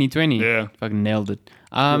of 2020. Yeah. Fucking nailed it.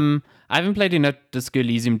 I haven't played enough Disco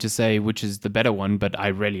Elysium to say which is the better one, but I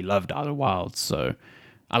really loved Outer Wilds, so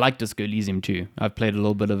I like Disco Elysium too. I've played a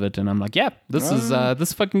little bit of it, and I'm like, yeah, this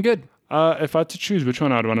is fucking good. If I had to choose which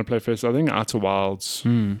one I'd want to play first, I think Outer Wilds.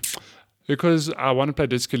 Because I want to play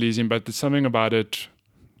Disco Elysium, but there's something about it.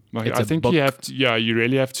 Like, It's I a think book. you have to, you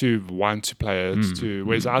really have to want to play it too.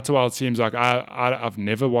 Whereas Outer Wilds seems like I've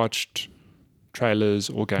never watched trailers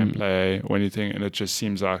or gameplay or anything, and it just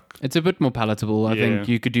seems like It's a bit more palatable. I Yeah. think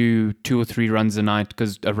you could do 2 or 3 runs a night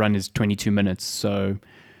because a run is 22 minutes. So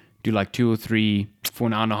do like 2 or 3 for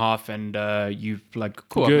an hour and a half, and you've like,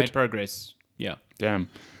 cool, Good. I've made progress. Yeah. damn.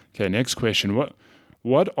 Okay, next question.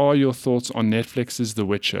 What are your thoughts on Netflix's The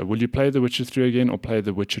Witcher? Will you play The Witcher 3 again or play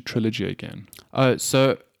The Witcher trilogy again?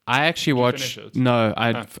 So I actually watched. finish it? No,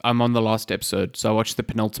 I'm on the last episode, so I watched the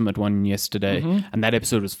penultimate one yesterday, Mm-hmm. and that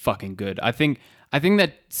episode was fucking good. I think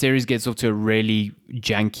that series gets off to a really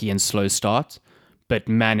janky and slow start, but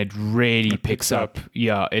man, it really picks up.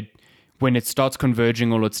 Yeah, when it starts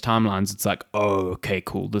converging all its timelines, it's like, oh, okay,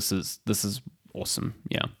 cool. This is awesome.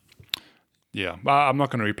 Yeah. Yeah, well, I'm not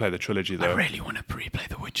going to replay the trilogy though. I really want to replay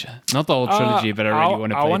The Witcher. Not the whole trilogy, but I really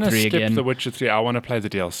want to play 3 want to skip again. The Witcher 3. I want to play the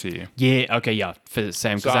DLC. Yeah, okay, yeah, for the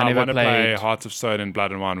same, So because I never want to play played. Heart of Stone and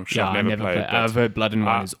Blood and Wine, which Yeah, I've never played. but I've heard Blood and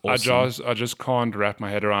Wine is awesome. I just can't wrap my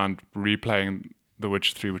head around replaying The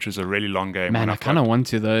Witcher 3, which is a really long game. Man, I kind of want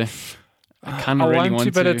to though. I kind I of really want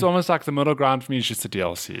to, but it's almost like the middle ground for me is just a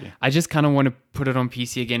DLC. I just kind of want to put it on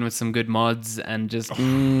PC again with some good mods and just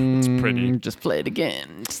It's pretty. just play it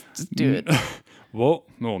again. Just do it.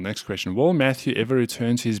 Next question. Will Matthew ever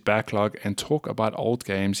return to his backlog and talk about old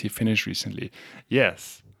games he finished recently?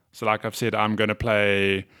 Yes. So like I've said, I'm going to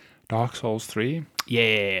play Dark Souls 3.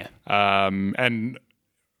 Yeah. And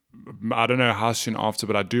I don't know how soon after,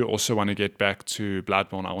 but I do also want to get back to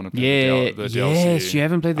Bloodborne. I want to play the DLC. Yes, you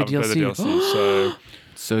haven't played the DLC. Played the DLC, so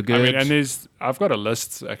so good. I mean, and I've got a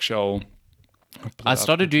list actually. I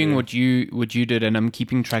started doing what you did, and I'm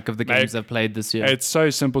keeping track of the games I've played this year. It's so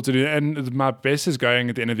simple to do, and my best is going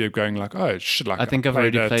at the end of the year, going like, oh shit! Like I think I've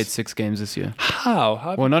already played 6 games this year. How?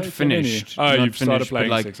 Have Well, you not played so many? finished. Oh, Not you've started finished, playing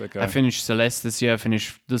but, 6. Okay. I finished Celeste this year. I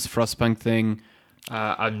finished this Frostpunk thing.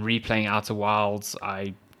 I'm replaying Outer Wilds.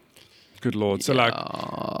 Good lord! So like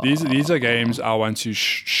these are games I want to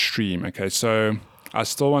stream. Okay, so I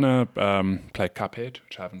still want to play Cuphead,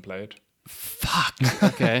 which I haven't played. Fuck.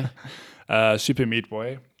 Okay. Super Meat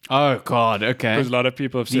Boy. Oh God. Okay. Because a lot of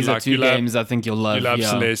people have said These are like 2 games I think you'll love. you love yeah.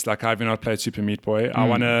 Celeste. Like I've not played Super Meat Boy. I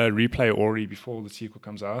want to replay Ori before the sequel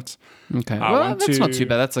comes out. Okay. I Well, want that's not to- too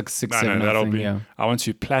bad. That's like 6, 7. that'll I think, be. yeah. I want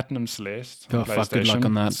to platinum Celeste. Oh, On fuck, good luck PlayStation,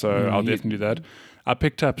 on that. So Yeah, I'll you- definitely do that. I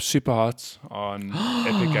picked up Super Hot on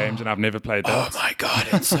Epic Games, and I've never played that. Oh my God,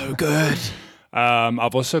 it's so good.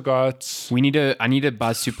 I've also got. I need to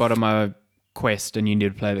buy Super on my Quest, and you need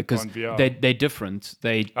to play that because On VR. they're different.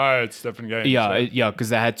 Oh, it's different games. Yeah, because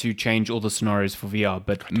they had to change all the scenarios for VR.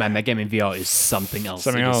 But man, that game in VR is something else.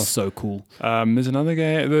 Something It is else. so cool. There's another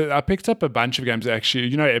game. I picked up a bunch of games actually.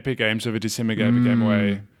 You know, Epic Games over December gave a game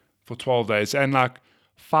away for 12 days, and like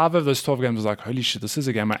 5 of those 12 games was like, holy shit, this is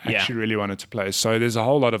a game I actually really wanted to play. So there's a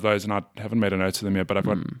whole lot of those, and I haven't made a note of them yet, but I've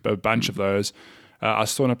got a bunch of those. I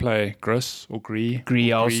still want to play Gris or Gree.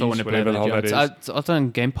 I also want to play whatever the hell that. that Yeah. is. It's also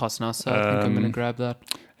on Game Pass now, so I think I'm going to grab that.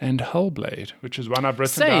 And Hellblade, which is one I've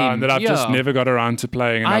written Same, down that I've just yeah. never got around to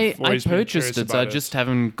playing. And I I've always been purchased curious it, so about I just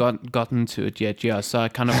haven't gotten to it yet. Yeah, so I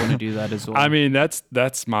kind of want to do that as well. I mean,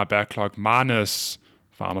 that's my backlog minus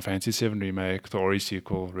Final Fantasy VII Remake, the Ori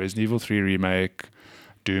sequel, Resident Evil 3 Remake,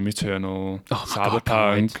 Doom Eternal, Oh my God,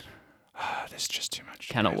 can't wait. Cyberpunk. There's just too much.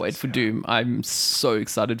 Cannot wait for Doom. I'm so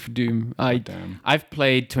excited for Doom. damn. I've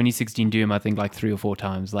played 2016 Doom, I think, like 3 or 4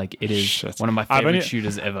 times. Like, it is Shit. one of my I've favorite only-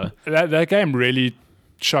 shooters ever. That game really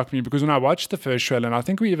shocked me because when I watched the first trailer, and I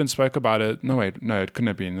think we even spoke about it. No, it couldn't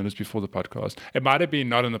have been. It was before the podcast. It might have been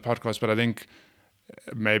not in the podcast, but I think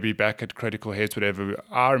maybe back at Critical Hits, whatever.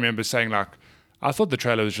 I remember saying like, I thought the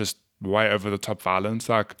trailer was just way over the top violence,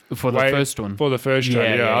 like For the first one. For the first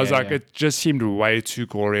trailer, Yeah, I was yeah, like, yeah. it just seemed way too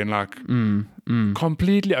gory and like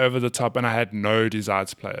completely over the top, and I had no desire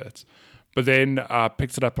to play it. But then I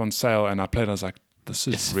picked it up on sale and I played. I was like, this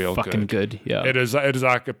is It's real fucking good. Yeah. It is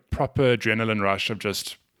like a proper adrenaline rush of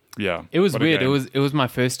just It was what a weird. game. It was my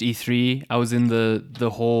first E3. I was in the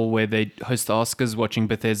hall where they host the Oscars, watching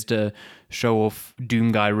Bethesda show off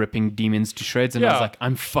Doom guy ripping demons to shreds, and I was Yeah. like,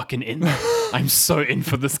 I'm fucking in. I'm so in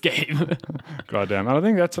for this game. goddamn. And I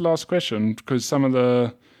think that's the last question because some of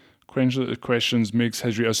the questions Migs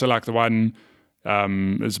has so like the one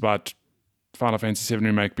is about Final Fantasy VII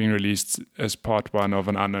Remake being released as part 1 of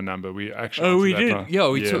an unknown number. We actually answered that one. Yeah,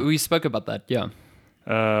 we spoke about that. Yeah.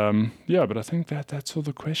 Yeah, but I think that's all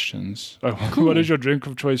the questions. Oh, what is your drink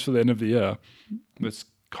of choice for the end of the year? Let's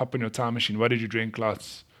hop in your time machine. What did you drink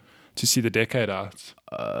lots to see the decade out?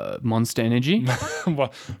 Monster Energy,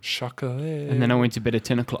 What? Chocolate. and then I went to bed at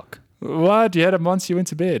 10 o'clock. What? You had a monster, you went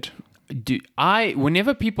to bed.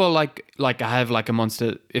 Whenever people like I have like a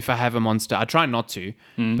monster, if I have a monster, I try not to,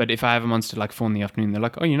 but if I have a monster like 4 PM, they're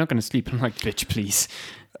like, oh, you're not going to sleep. I'm like, bitch, please.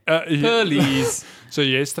 Please. So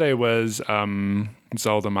yesterday was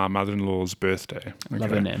Zelda, my mother-in-law's birthday. Love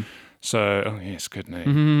her name. So, oh yes, good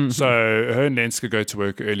name. So her and Lenska go to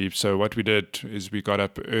work early. So what we did is we got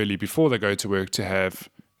up early before they go to work to have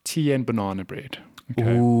tea and banana bread. Okay.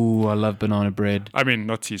 Ooh, I love banana bread. I mean,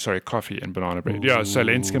 not tea, sorry, coffee and banana bread. Yeah, so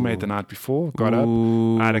Lenska made the night before, got up,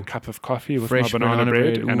 I had a cup of coffee with Fresh my banana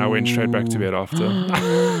bread, and I went straight back to Ooh. bed after.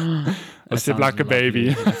 I That slept sounds like a baby.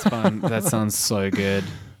 lovely. That's fun. That sounds so good.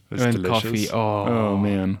 It's And delicious. coffee. Oh,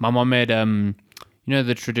 man. My mom made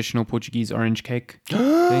the traditional Portuguese orange cake thing.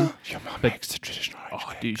 Your mom But- makes the traditional orange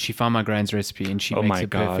cake. Dude, she found my grand's recipe and she Oh makes my it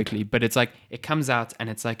God. perfectly. But it's like it comes out and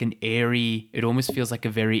it's like an airy. It almost feels like a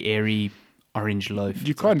very airy orange loaf.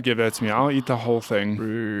 You can't give that to me. I'll eat the whole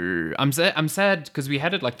thing. I'm sad because we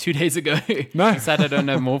had it like 2 days ago. No. I'm sad I don't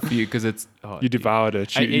have more for you because it's... Oh, You devoured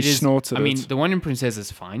it. You it is- snorted I mean, it. the one in Princess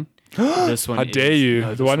is fine. This one How dare is- you? no,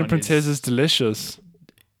 The this one in Princess is delicious.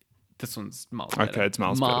 This one's miles better. Okay, it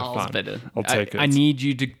smells better. Fine. better. I'll take I it. need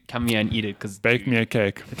you to come here and eat it because Bake me a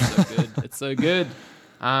cake. it's so good. It's so good.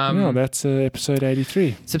 No, that's episode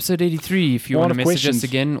 83. It's episode 83. If you Lot want to of message us questions.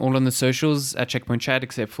 again, all on the socials at Checkpoint Chat,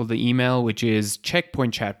 except for the email, which is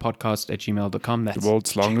checkpointchatpodcast@gmail.com. That's The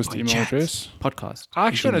world's longest Checkpoint email Chat address. Podcast. I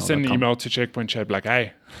actually want to send an gmail.com. email to Checkpoint Chat like,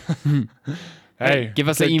 hey. Hey, give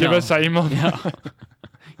us an email. Give us our email.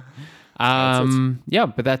 Yeah,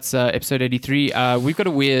 but that's episode 83. We've got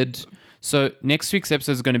a weird... So next week's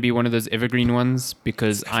episode is going to be one of those evergreen ones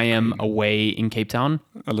because I am away in Cape Town.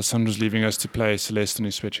 Alessandra's leaving us to play Celeste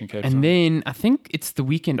and Switch in Cape Town. And then I think it's the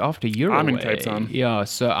weekend after you're I'm away. in Cape Town. Yeah,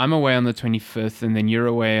 so I'm away on the 25th and then you're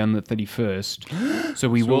away on the 31st. So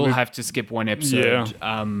we will have to skip one episode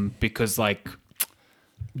because like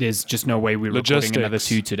there's just no way we're recording another Logistics.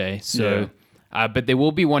 2 today. So but there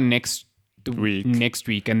will be one next week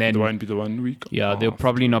and then There won't be the 1 week. there'll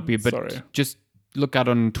probably not be, but sorry. just look out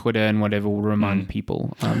on Twitter and whatever will remind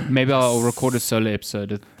people. Maybe I'll record a solo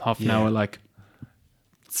episode, half an hour, like,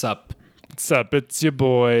 sup. What's up? It's your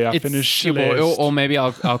boy. I finished your boy. Celeste. Or maybe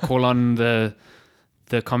I'll call on the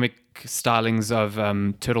comic stylings of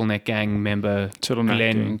Turtleneck Gang member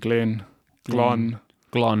Turtleneck Glenn. Glon.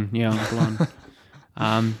 Glon. Yeah,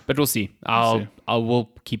 Glon. But we'll see. We'll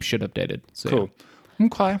keep shit updated. So, Cool. yeah.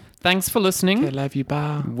 Okay. Thanks for listening. I love you.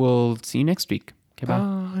 Bye. We'll see you next week. Okay, bye.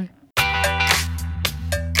 Bye.